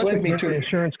 So this led me to an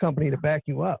insurance company to back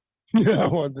you up. Yeah,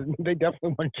 well, they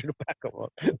definitely want you to back them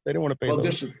up. They don't want to pay. Well,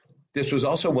 this was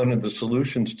also one of the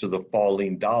solutions to the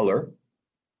falling dollar,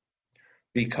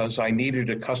 because I needed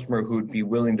a customer who would be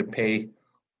willing to pay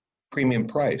premium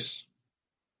price.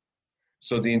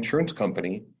 So the insurance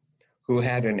company, who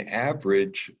had an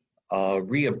average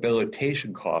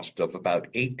rehabilitation cost of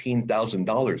about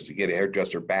 $18,000 to get a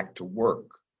hairdresser back to work,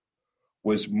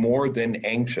 was more than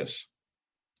anxious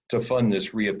to fund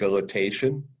this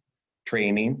rehabilitation,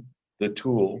 training, the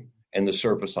tool, and the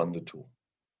service on the tool.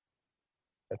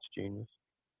 That's genius.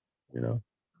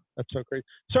 That's so crazy.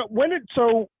 So when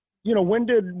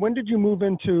did you move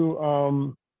into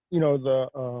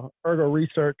the Ergo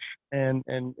Research and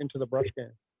into the brush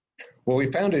game? Well, we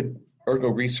founded Ergo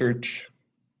Research.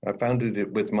 I founded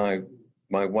it with my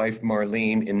wife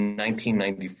Marlene in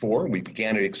 1994. We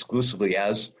began it exclusively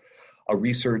as a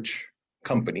research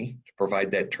company to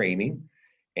provide that training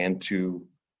and to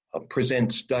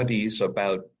present studies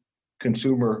about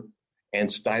consumer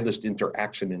and stylist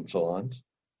interaction in salons.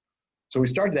 So we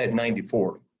started that in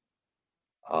 94.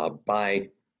 By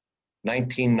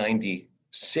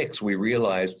 1996, we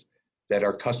realized that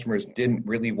our customers didn't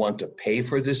really want to pay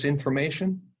for this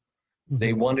information.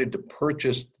 They wanted to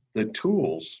purchase the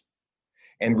tools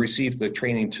and receive the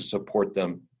training to support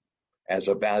them as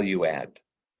a value add.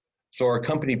 So our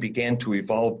company began to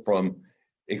evolve from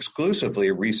exclusively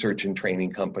a research and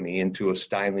training company into a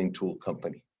styling tool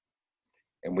company.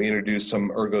 And we introduced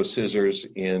some Ergo scissors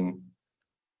in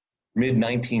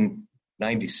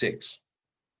mid-1996.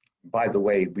 By the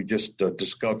way, we just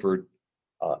discovered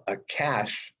a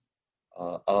cache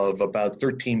of about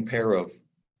 13 pair of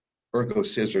Ergo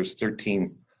scissors,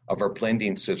 13 of our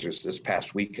blending scissors this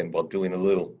past weekend while doing a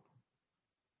little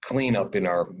cleanup in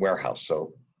our warehouse.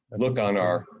 So look on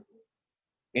our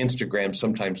Instagram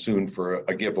sometime soon for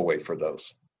a giveaway for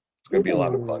those. It's going to be a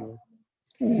lot of fun.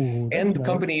 And the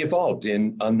company evolved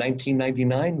in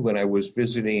 1999 when I was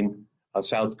visiting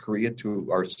South Korea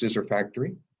to our scissor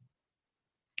factory.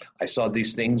 I saw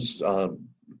these things,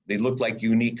 they looked like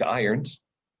unique irons,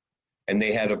 and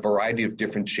they had a variety of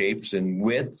different shapes and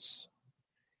widths,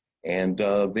 and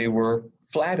they were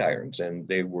flat irons, and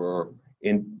they were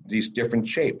in these different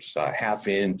shapes, half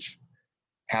inch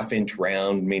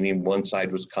round, meaning one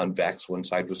side was convex, one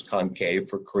side was concave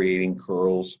for creating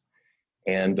curls,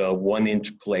 and 1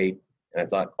 inch plate. And I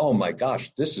thought, oh my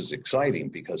gosh, this is exciting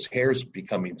because hair's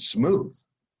becoming smooth.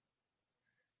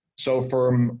 So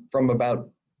from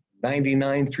about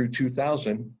 99 through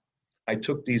 2000, I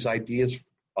took these ideas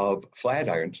of flat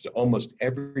irons to almost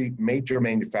every major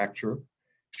manufacturer,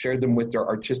 shared them with their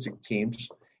artistic teams.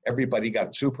 Everybody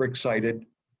got super excited,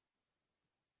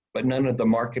 but none of the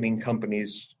marketing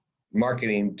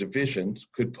divisions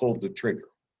could pull the trigger.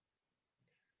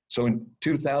 So in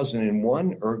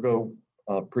 2001, Ergo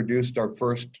produced our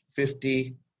first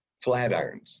 50 flat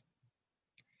irons.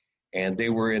 And they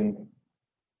were in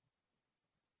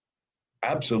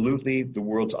absolutely the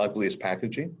world's ugliest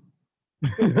packaging.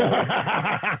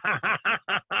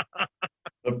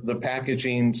 The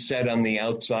packaging said on the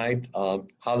outside,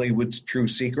 Hollywood's true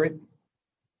secret.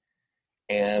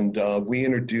 And we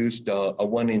introduced a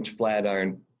 1 inch flat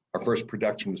iron. Our first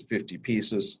production was 50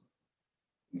 pieces.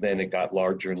 Then it got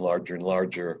larger and larger and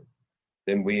larger.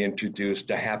 Then we introduced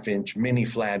a 1/2 inch mini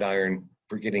flat iron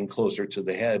for getting closer to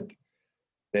the head.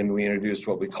 Then we introduced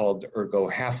what we called the Ergo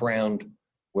half round,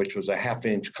 which was a 1/2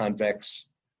 inch convex,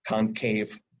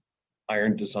 concave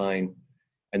iron design.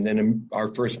 And then our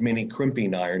first mini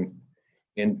crimping iron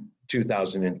in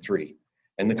 2003.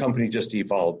 And the company just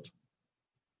evolved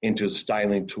into the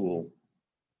styling tool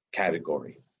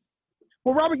category.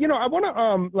 Well, Robert, I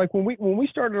want to like when we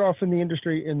started off in the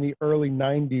industry in the early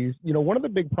 90s, one of the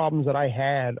big problems that I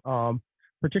had,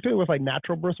 particularly with like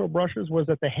natural bristle brushes, was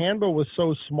that the handle was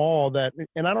so small that,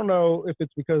 and I don't know if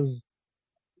it's because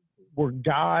we're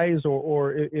guys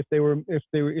or if they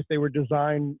were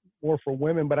designed more for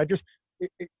women, but I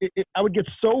would get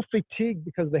so fatigued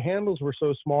because the handles were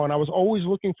so small, and I was always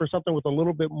looking for something with a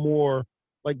little bit more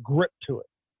like grip to it.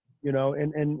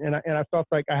 And I felt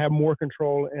like I had more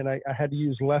control, and I had to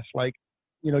use less like,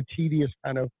 tedious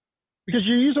kind of, because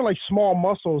you're using like small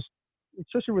muscles,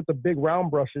 especially with the big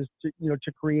round brushes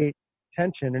to create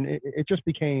tension. And it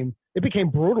became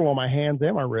brutal on my hands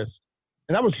and my wrists.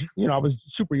 And that was, I was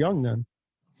super young then.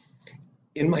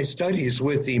 In my studies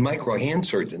with the micro hand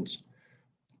surgeons,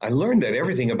 I learned that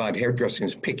everything about hairdressing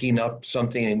is picking up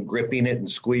something and gripping it and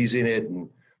squeezing it and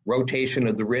rotation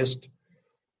of the wrist.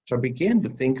 So I began to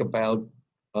think about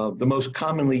the most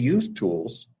commonly used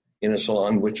tools in a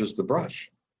salon, which is the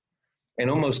brush. And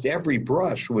almost every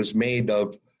brush was made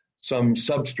of some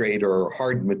substrate or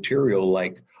hard material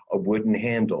like a wooden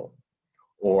handle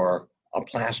or a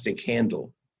plastic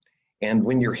handle. And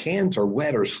when your hands are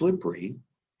wet or slippery,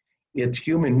 it's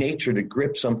human nature to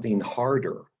grip something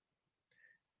harder.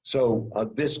 So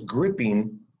this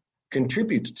gripping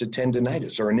contributes to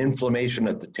tendinitis or an inflammation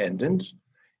of the tendons,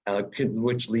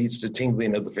 which leads to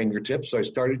tingling of the fingertips. So I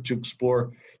started to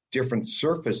explore different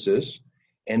surfaces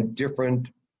and different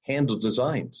handle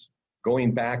designs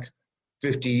going back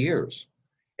 50 years.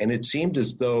 And it seemed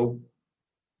as though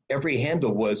every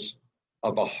handle was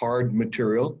of a hard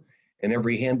material and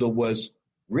every handle was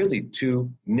really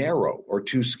too narrow or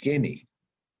too skinny,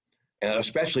 and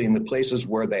especially in the places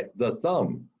where the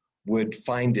thumb would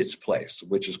find its place,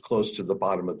 which is close to the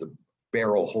bottom of the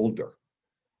barrel holder.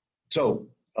 So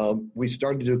we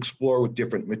started to explore with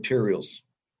different materials,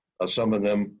 some of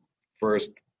them first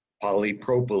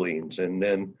polypropylenes and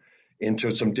then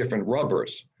into some different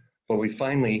rubbers. But we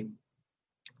finally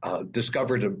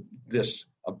discovered this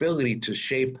ability to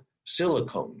shape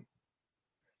silicone.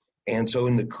 And so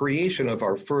in the creation of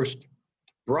our first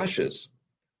brushes,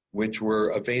 which were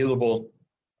available,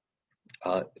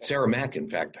 Sarah Mack, in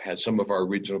fact, had some of our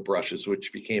original brushes,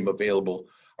 which became available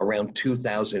around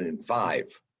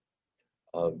 2005.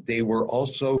 They were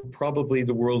also probably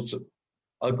the world's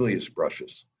ugliest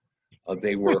brushes.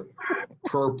 They were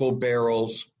purple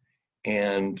barrels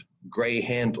and gray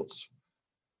handles.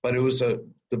 But it was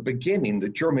the beginning, the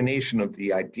germination of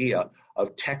the idea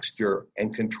of texture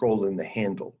and control in the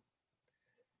handle.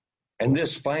 And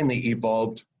this finally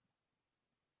evolved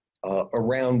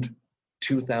around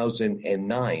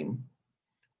 2009,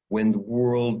 when the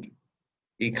world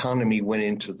economy went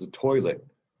into the toilet.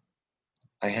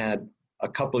 I had a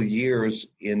couple of years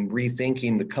in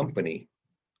rethinking the company,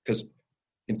 because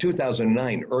in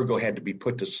 2009, Ergo had to be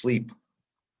put to sleep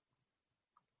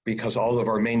because all of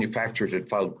our manufacturers had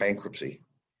filed bankruptcy.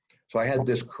 So I had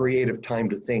this creative time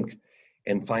to think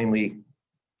and finally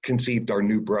conceived our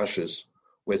new brushes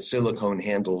with silicone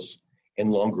handles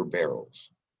and longer barrels,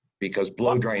 because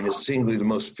blow drying is singly the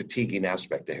most fatiguing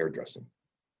aspect of hairdressing.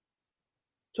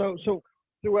 So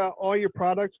throughout all your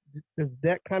products, does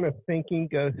that kind of thinking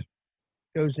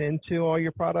goes into all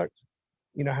your products?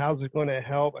 You know, how's it going to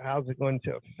help? How's it going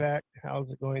to affect? How's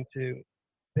it going to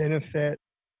benefit?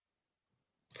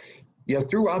 Yeah,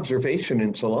 through observation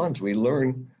in salons, we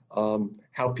learn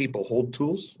how people hold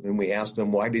tools, and we ask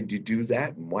them, why did you do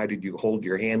that? And why did you hold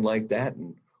your hand like that?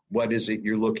 And what is it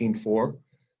you're looking for?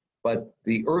 But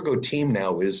the Ergo team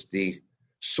now is the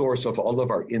source of all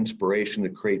of our inspiration to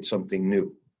create something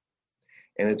new.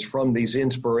 And it's from these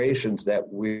inspirations that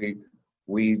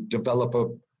we develop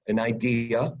an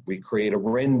idea, we create a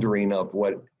rendering of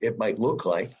what it might look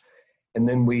like, and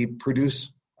then we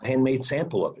produce a handmade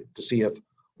sample of it to see if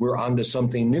we're onto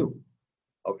something new.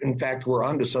 In fact, we're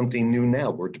onto something new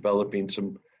now. We're developing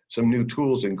some new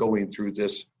tools and going through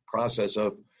this process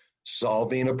of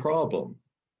solving a problem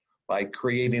by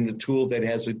creating a tool that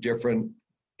has a different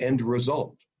end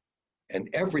result. And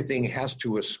everything has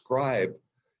to ascribe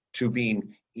to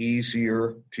being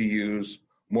easier to use,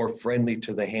 more friendly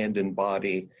to the hand and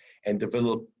body, and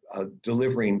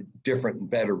delivering different and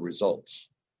better results.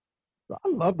 I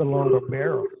love the longer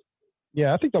barrels.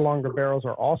 Yeah, I think the longer barrels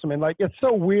are awesome. And like, it's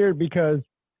so weird because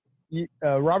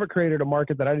Robert created a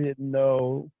market that I didn't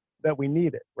know that we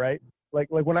needed, right? Like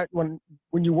when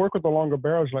you work with the longer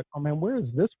barrels, you're like, oh man, where has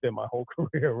this been my whole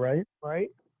career, right? Right.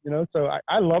 You know, so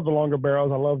I love the longer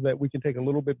barrels. I love that we can take a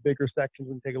little bit bigger sections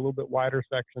and take a little bit wider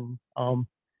sections. You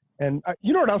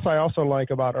know what else I also like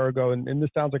about Ergo, and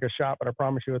this sounds like a shot, but I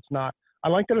promise you it's not. I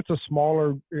like that it's a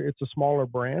smaller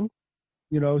brand,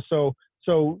 you know, so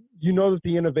you know that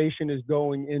the innovation is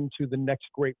going into the next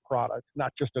great product,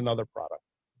 not just another product.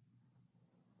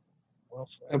 Well,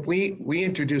 we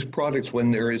introduce products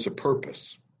when there is a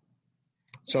purpose.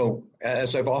 So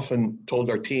as I've often told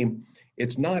our team,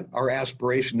 it's not our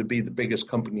aspiration to be the biggest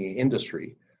company in the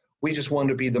industry. We just want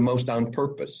to be the most on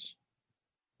purpose.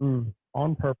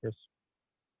 On purpose.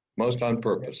 Most on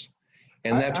purpose.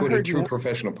 And that's what a true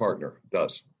professional partner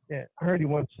does. Yeah, I heard he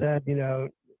once said, you know,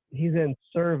 he's in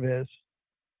service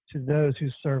to those who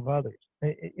serve others.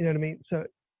 You know what I mean? So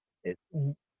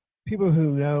people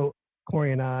who know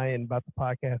Corey and I and about the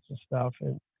podcast and stuff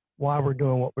and why we're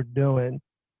doing what we're doing,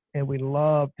 and we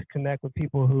love to connect with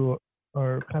people who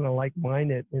are kind of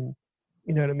like-minded, and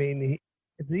you know what I mean?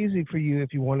 It's easy for you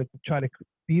if you wanted to try to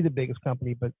be the biggest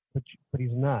company, but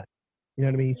he's not. You know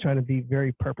what I mean? He's trying to be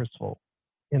very purposeful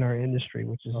in our industry,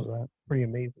 which is pretty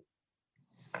amazing.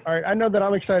 All right, I know that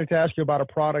I'm excited to ask you about a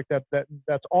product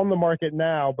that's on the market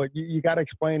now, but you got to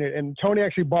explain it. And Tony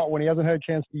actually bought one; he hasn't had a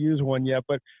chance to use one yet.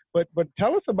 But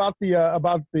tell us about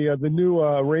the new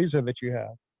razor that you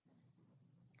have.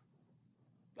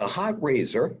 The hot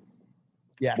razor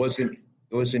was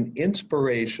an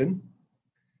inspiration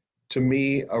to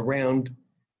me around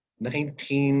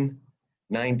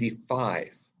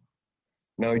 1995.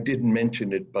 Now I didn't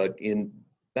mention it, but in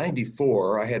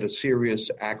 94, I had a serious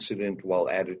accident while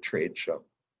at a trade show.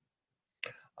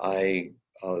 I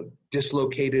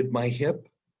dislocated my hip,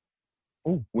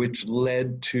 which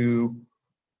led to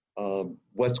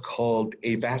what's called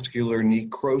avascular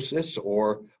necrosis,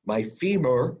 or my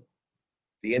femur,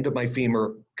 the end of my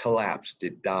femur collapsed.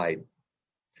 It died.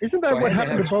 Isn't that So I what had to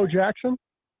happened to Bo Jackson?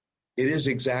 It is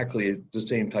exactly the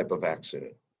same type of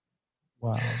accident.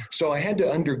 Wow. So I had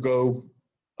to undergo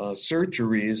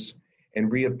surgeries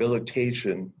and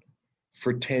rehabilitation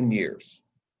for 10 years.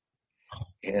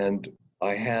 And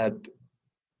I had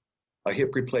a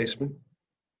hip replacement.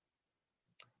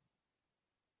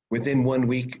 Within 1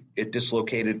 week, it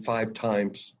dislocated 5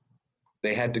 times.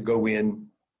 They had to go in,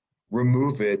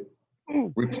 remove it,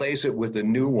 replace it with a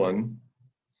new one,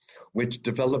 which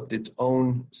developed its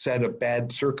own set of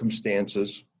bad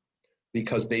circumstances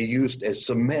because they used as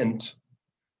cement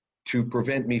to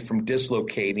prevent me from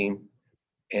dislocating,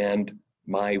 and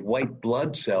my white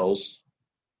blood cells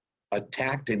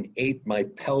attacked and ate my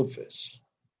pelvis.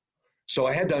 So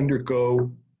I had to undergo a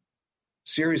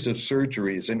series of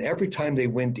surgeries, and every time they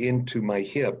went into my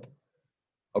hip,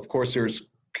 of course, there's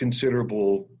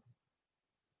considerable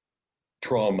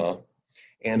trauma,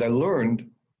 and I learned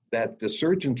that the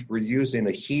surgeons were using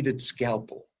a heated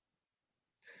scalpel.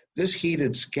 This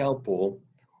heated scalpel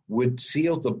would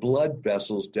seal the blood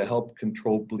vessels to help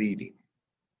control bleeding.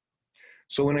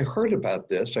 So when I heard about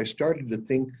this, I started to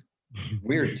think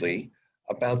weirdly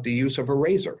about the use of a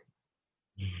razor.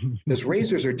 Because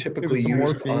razors are typically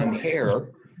used on hair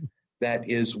that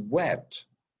is wet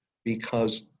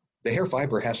because the hair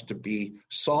fiber has to be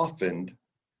softened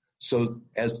so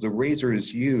as the razor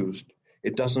is used,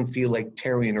 it doesn't feel like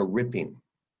tearing or ripping.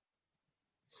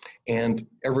 And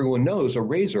everyone knows a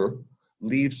razor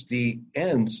leaves the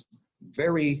ends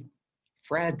very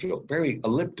fragile, very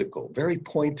elliptical, very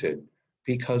pointed,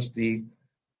 because the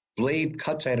blade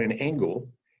cuts at an angle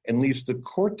and leaves the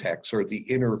cortex, or the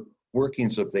inner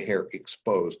workings of the hair,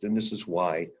 exposed. And this is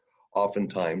why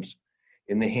oftentimes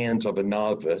in the hands of a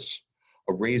novice,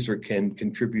 a razor can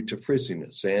contribute to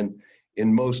frizziness. And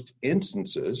in most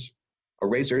instances, a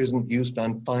razor isn't used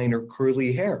on fine or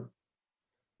curly hair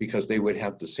because they would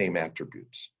have the same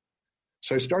attributes.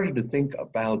 So I started to think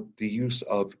about the use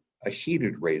of a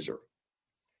heated razor.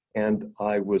 And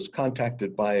I was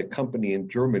contacted by a company in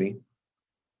Germany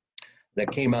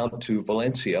that came out to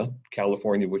Valencia,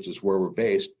 California, which is where we're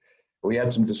based. We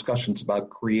had some discussions about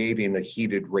creating a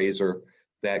heated razor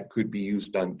that could be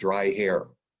used on dry hair.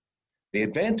 The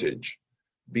advantage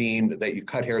being that you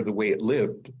cut hair the way it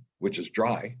lived, which is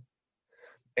dry,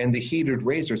 and the heated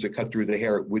razors that cut through the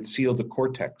hair would seal the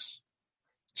cortex.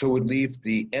 So it would leave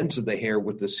the ends of the hair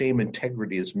with the same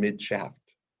integrity as mid-shaft.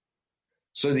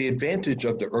 So the advantage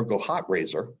of the Ergo Hot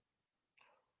Razor,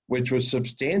 which was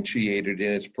substantiated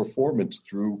in its performance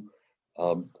through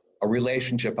a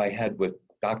relationship I had with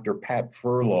Dr. Pat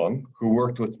Furlong, who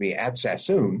worked with me at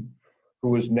Sassoon,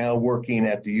 who is now working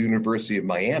at the University of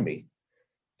Miami.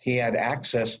 He had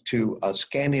access to a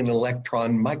scanning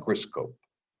electron microscope,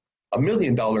 $1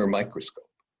 million microscope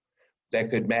that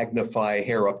could magnify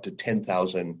hair up to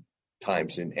 10,000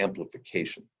 times in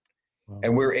amplification. Wow.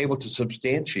 And we were able to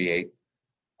substantiate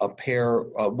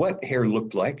what hair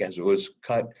looked like as it was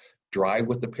cut dry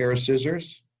with a pair of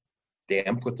scissors,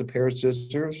 damp with a pair of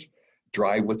scissors,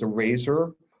 dry with a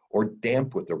razor, or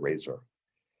damp with a razor.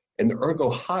 And the Ergo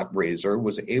Hot Razor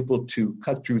was able to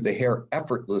cut through the hair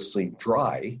effortlessly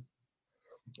dry,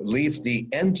 leave the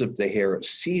ends of the hair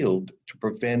sealed to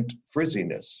prevent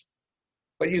frizziness.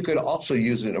 But you could also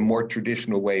use it in a more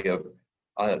traditional way of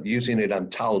using it on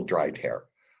towel-dried hair.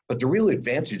 But the real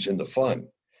advantage and the fun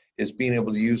is being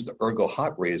able to use the Ergo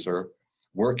Hot Razor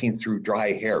working through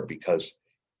dry hair, because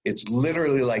it's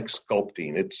literally like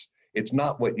sculpting. It's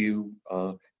not what you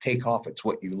take off, it's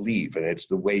what you leave, and it's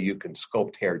the way you can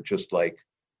sculpt hair just like,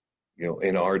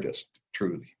 an artist,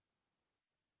 truly.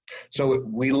 So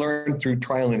we learned through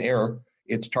trial and error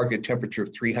its target temperature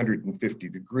of 350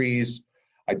 degrees.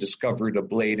 I discovered a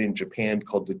blade in Japan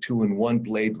called the 2-in-1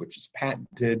 blade, which is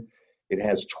patented. It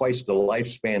has twice the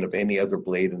lifespan of any other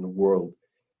blade in the world.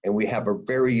 And we have a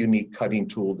very unique cutting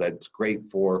tool that's great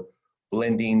for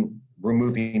blending,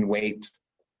 removing weight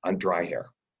on dry hair.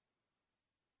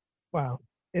 Wow.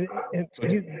 And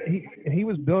he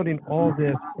was building all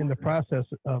this in the process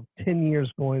of 10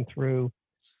 years going through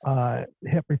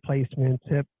hip replacements,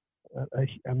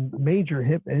 a major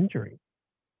hip injury.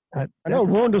 I know,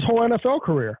 ruined his whole NFL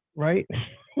career. Right?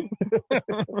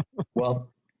 Well,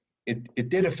 it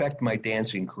did affect my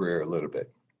dancing career a little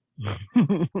bit.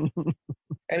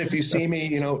 And if you see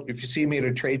me, at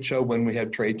a trade show, when we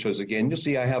have trade shows again, you'll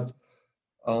see I have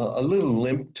a little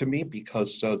limp to me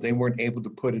because they weren't able to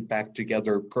put it back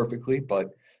together perfectly.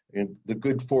 But the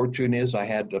good fortune is I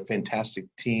had a fantastic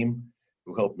team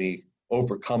who helped me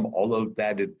overcome all of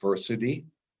that adversity.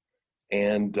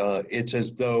 And it's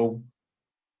as though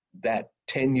that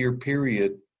 10-year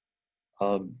period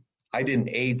I didn't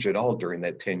age at all during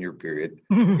that 10-year period.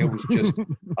 It was just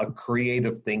a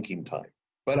creative thinking time.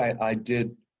 But I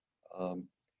did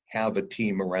have a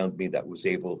team around me that was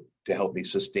able to help me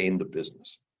sustain the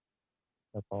business.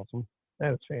 That's awesome.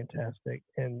 That is fantastic.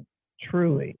 And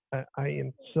truly, I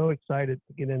am so excited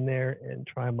to get in there and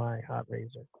try my hot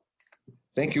razor.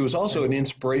 Thank you. It was also an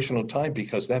inspirational time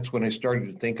because that's when I started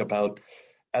to think about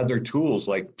other tools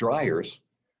like dryers,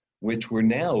 which were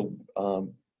now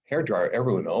hair dryer.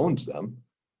 Everyone owns them,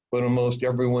 but almost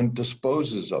everyone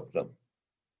disposes of them.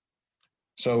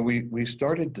 So we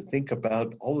started to think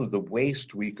about all of the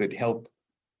waste we could help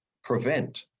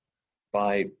prevent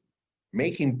by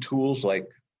making tools like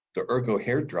the Ergo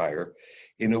hair dryer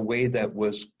in a way that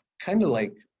was kind of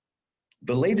like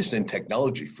the latest in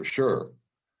technology for sure,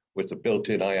 with the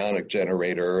built-in ionic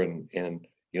generator and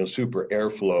super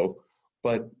airflow,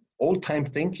 but old-time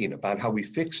thinking about how we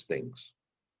fix things.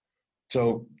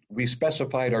 So we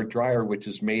specified our dryer, which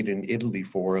is made in Italy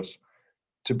for us,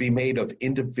 to be made of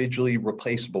individually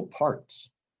replaceable parts.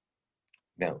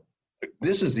 Now,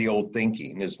 this is the old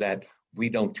thinking, is that we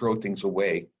don't throw things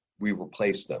away, we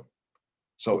replace them.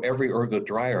 So every Ergo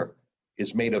dryer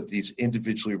is made of these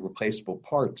individually replaceable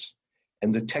parts,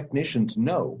 and the technicians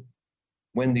know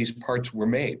when these parts were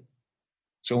made.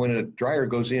 So when a dryer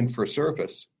goes in for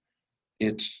service,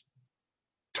 it's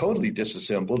totally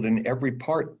disassembled, and every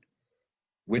part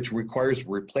which requires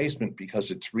replacement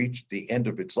because it's reached the end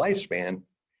of its lifespan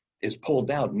is pulled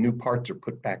out and new parts are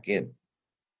put back in.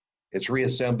 It's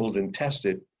reassembled and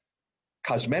tested,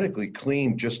 cosmetically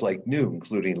cleaned just like new,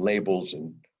 including labels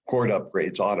and cord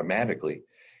upgrades automatically,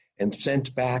 and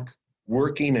sent back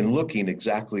working and looking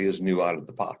exactly as new out of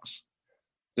the box.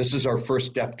 This is our first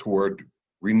step toward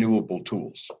renewable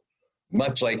tools.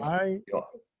 Much like I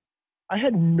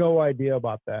had no idea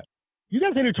about that. You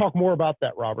guys need to talk more about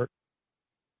that, Robert.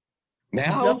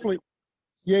 Now?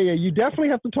 You definitely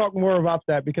have to talk more about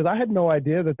that, because I had no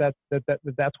idea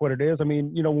that's what it is. I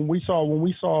mean, when we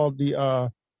saw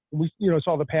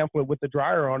the pamphlet with the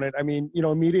dryer on it, I mean,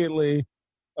 immediately,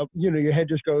 your head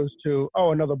just goes to,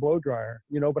 another blow dryer,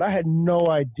 but I had no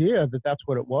idea that that's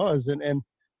what it was. And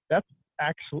that's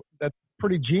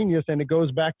pretty genius. And it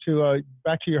goes back to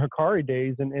your Hikari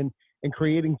days and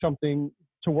creating something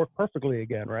to work perfectly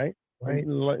again. Right. Right.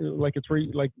 Like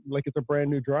it's a brand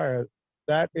new dryer.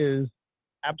 That is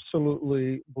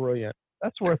absolutely brilliant.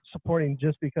 That's worth supporting,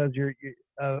 just because you're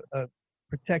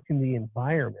protecting the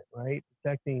environment, right?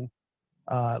 Protecting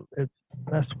it's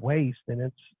less waste,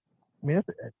 and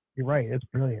you're right. It's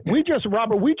brilliant. We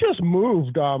just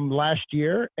moved last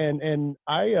year, and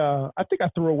I think I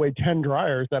threw away 10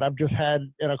 dryers that I've just had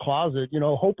in a closet,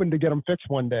 hoping to get them fixed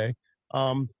one day.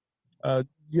 In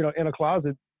a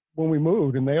closet when we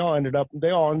moved, and they all ended up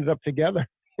together.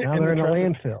 Now they're in a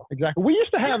landfill. Exactly. We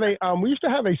used to have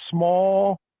a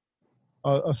small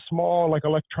like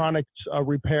electronics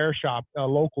repair shop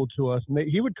local to us, and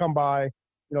he would come by,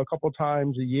 a couple of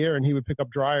times a year, and he would pick up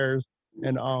dryers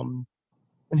and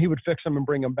he would fix them and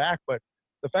bring them back. But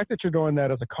the fact that you're doing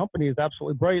that as a company is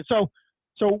absolutely brilliant.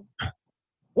 So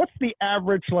what's the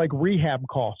average rehab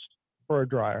cost for a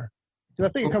dryer? Because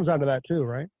I think it comes down to that too,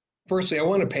 right? Firstly, I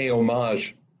want to pay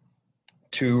homage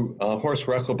to Horst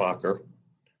Rechelbacher,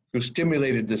 who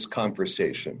stimulated this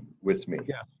conversation with me.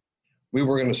 Yeah. We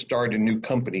were going to start a new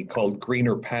company called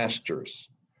Greener Pastures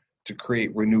to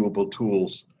create renewable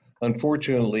tools.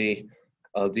 Unfortunately,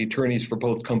 the attorneys for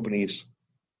both companies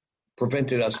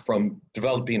prevented us from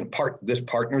developing this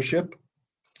partnership,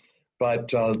 but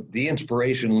the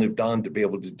inspiration lived on to be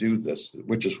able to do this,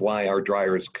 which is why our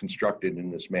dryer is constructed in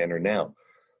this manner now.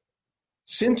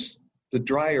 Since the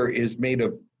dryer is made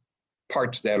of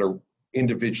parts that are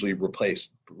individually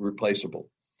replaceable,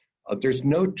 there's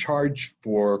no charge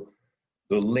for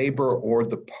the labor or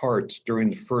the parts during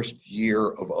the first year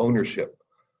of ownership.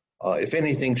 If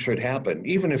anything should happen,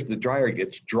 even if the dryer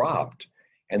gets dropped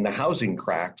and the housing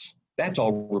cracks, that's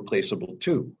all replaceable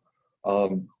too.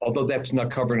 Although that's not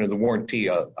covered in the warranty,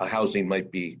 a housing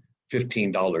might be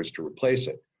 $15 to replace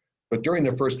it. But during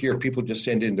the first year, people just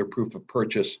send in their proof of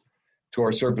purchase to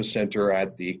our service center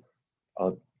at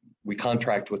we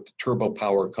contract with the Turbo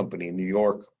Power Company in New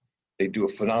York. They do a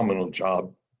phenomenal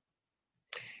job.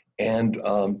 And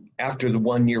after the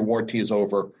 1-year warranty is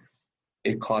over,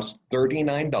 it costs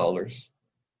 $39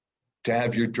 to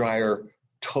have your dryer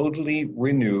totally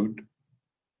renewed,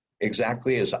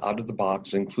 exactly as out of the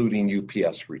box, including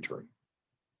UPS return.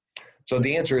 So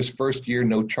the answer is first year,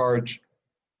 no charge.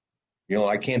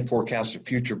 I can't forecast the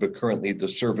future, but currently the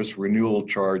service renewal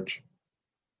charge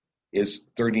is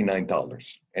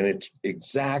 $39. And it's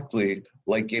exactly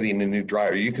like getting a new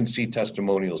dryer. You can see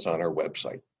testimonials on our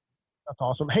website. That's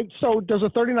awesome. Hey, so does the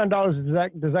 $39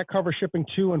 does that cover shipping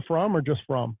to and from, or just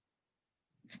from?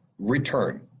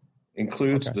 Return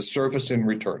includes the service and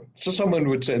return. So someone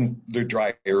would send their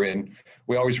dryer in.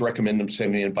 We always recommend them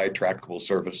sending in by a trackable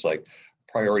service like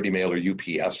Priority Mail or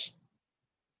UPS,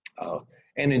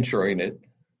 and insuring it.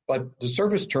 But the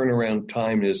service turnaround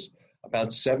time is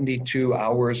about 72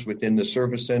 hours within the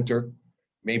service center,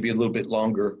 maybe a little bit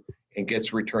longer, and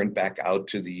gets returned back out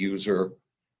to the user.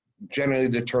 Generally,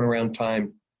 the turnaround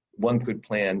time, one could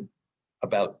plan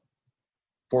about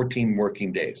 14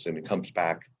 working days, and it comes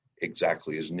back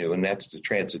exactly as new. And that's the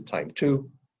transit time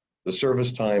too, the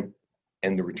service time,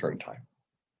 and the return time.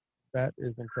 That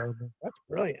is incredible. That's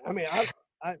brilliant. I mean,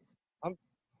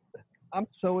 I'm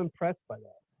so impressed by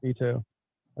that. Me too.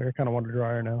 Like, I kind of want a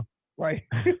dryer now. Right.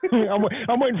 I'm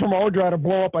waiting for my old dryer to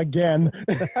blow up again,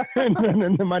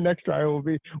 and then my next dryer will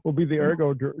be the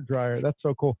Ergo dryer. That's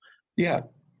so cool. Yeah.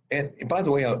 And by the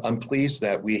way, I'm pleased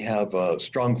that we have a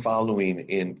strong following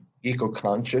in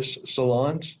eco-conscious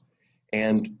salons,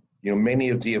 and many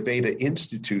of the Aveda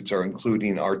institutes are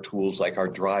including our tools like our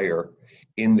dryer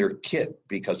in their kit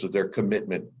because of their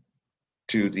commitment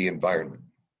to the environment.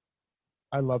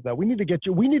 I love that. We need to get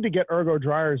Ergo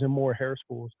dryers in more hair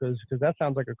schools because that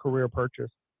sounds like a career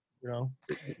purchase.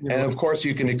 And of course,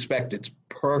 you can expect it's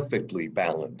perfectly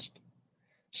balanced.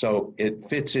 So it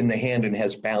fits in the hand and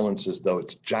has balance as though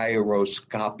it's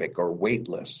gyroscopic or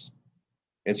weightless.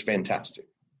 It's fantastic.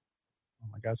 Oh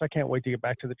my gosh, I can't wait to get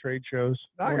back to the trade shows.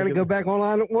 I got to go back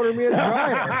online and order me a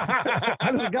dryer.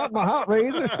 I just got my hot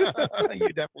razor. You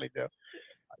definitely do.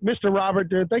 Mr. Robert,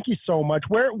 dude, thank you so much.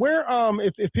 Where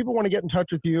if people want to get in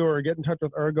touch with you or get in touch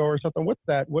with Ergo or something, what's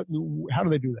that? How do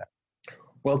they do that?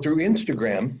 Well, through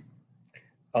Instagram,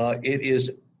 it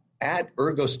is at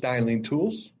Ergo Styling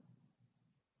Tools.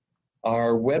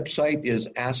 Our website is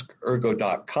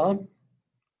askergo.com.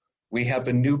 We have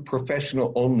a new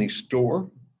professional-only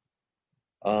store,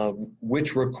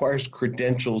 which requires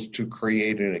credentials to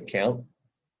create an account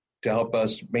to help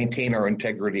us maintain our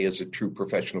integrity as a true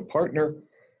professional partner.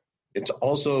 It's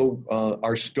also,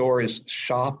 our store is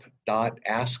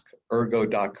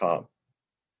shop.askergo.com,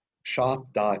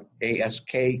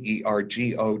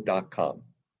 shop.askergo.com.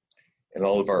 And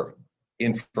all of our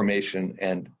information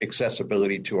and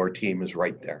accessibility to our team is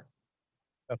right there.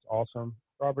 That's awesome.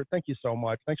 Robert, thank you so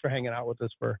much. Thanks for hanging out with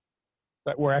us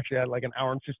we're actually at like an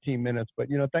hour and 15 minutes, but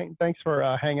thanks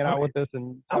for hanging out with us.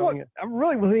 And I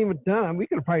really wasn't even done. We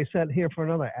could have probably sat here for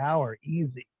another hour,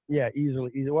 easy. Yeah,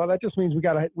 easily. Well, that just means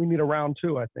we need a round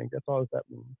 2, I think. That's all that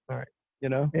means. All right.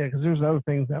 Yeah, because there's other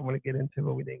things I want to get into,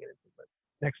 but we didn't get into. But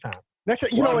next time. Next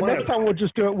time we'll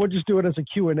just do it. We'll just do it as a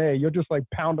Q&A. You'll just like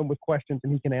pound him with questions,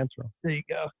 and he can answer them. There you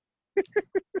go.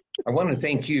 I want to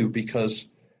thank you because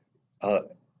an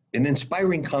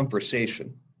inspiring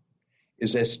conversation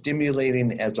is as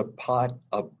stimulating as a pot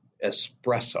of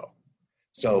espresso.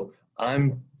 So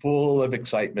I'm full of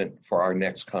excitement for our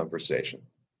next conversation.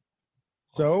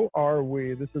 So are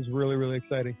we. This is really, really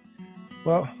exciting.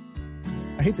 Well,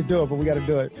 I hate to do it, but we got to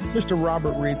do it. Mr.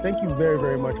 Robert Reed, thank you very,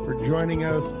 very much for joining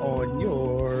us on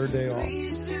your day off.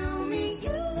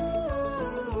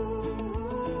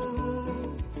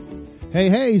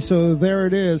 Hey, so there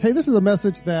it is. Hey, this is a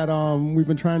message that we've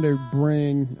been trying to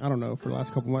bring, I don't know, for the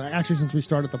last couple of months, actually since we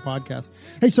started the podcast.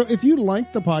 Hey, so if you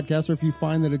like the podcast or if you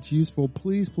find that it's useful,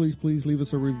 please leave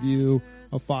us a review,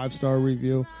 a 5-star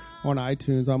review on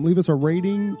iTunes. Leave us a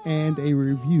rating and a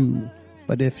review.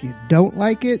 But if you don't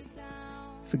like it,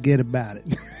 forget about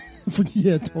it.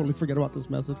 Yeah, totally forget about this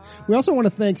message. We also want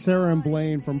to thank Sarah and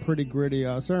Blaine from Pretty Gritty.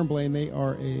 Sarah and Blaine, they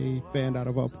are a band out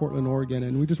of Portland, Oregon,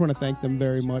 and we just want to thank them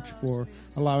very much for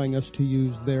allowing us to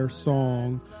use their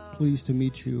song, Pleased to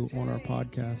Meet You, on our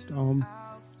podcast.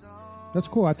 That's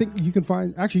cool. I think you can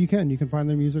find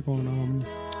their music on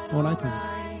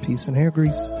iTunes. Peace and hair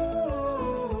grease.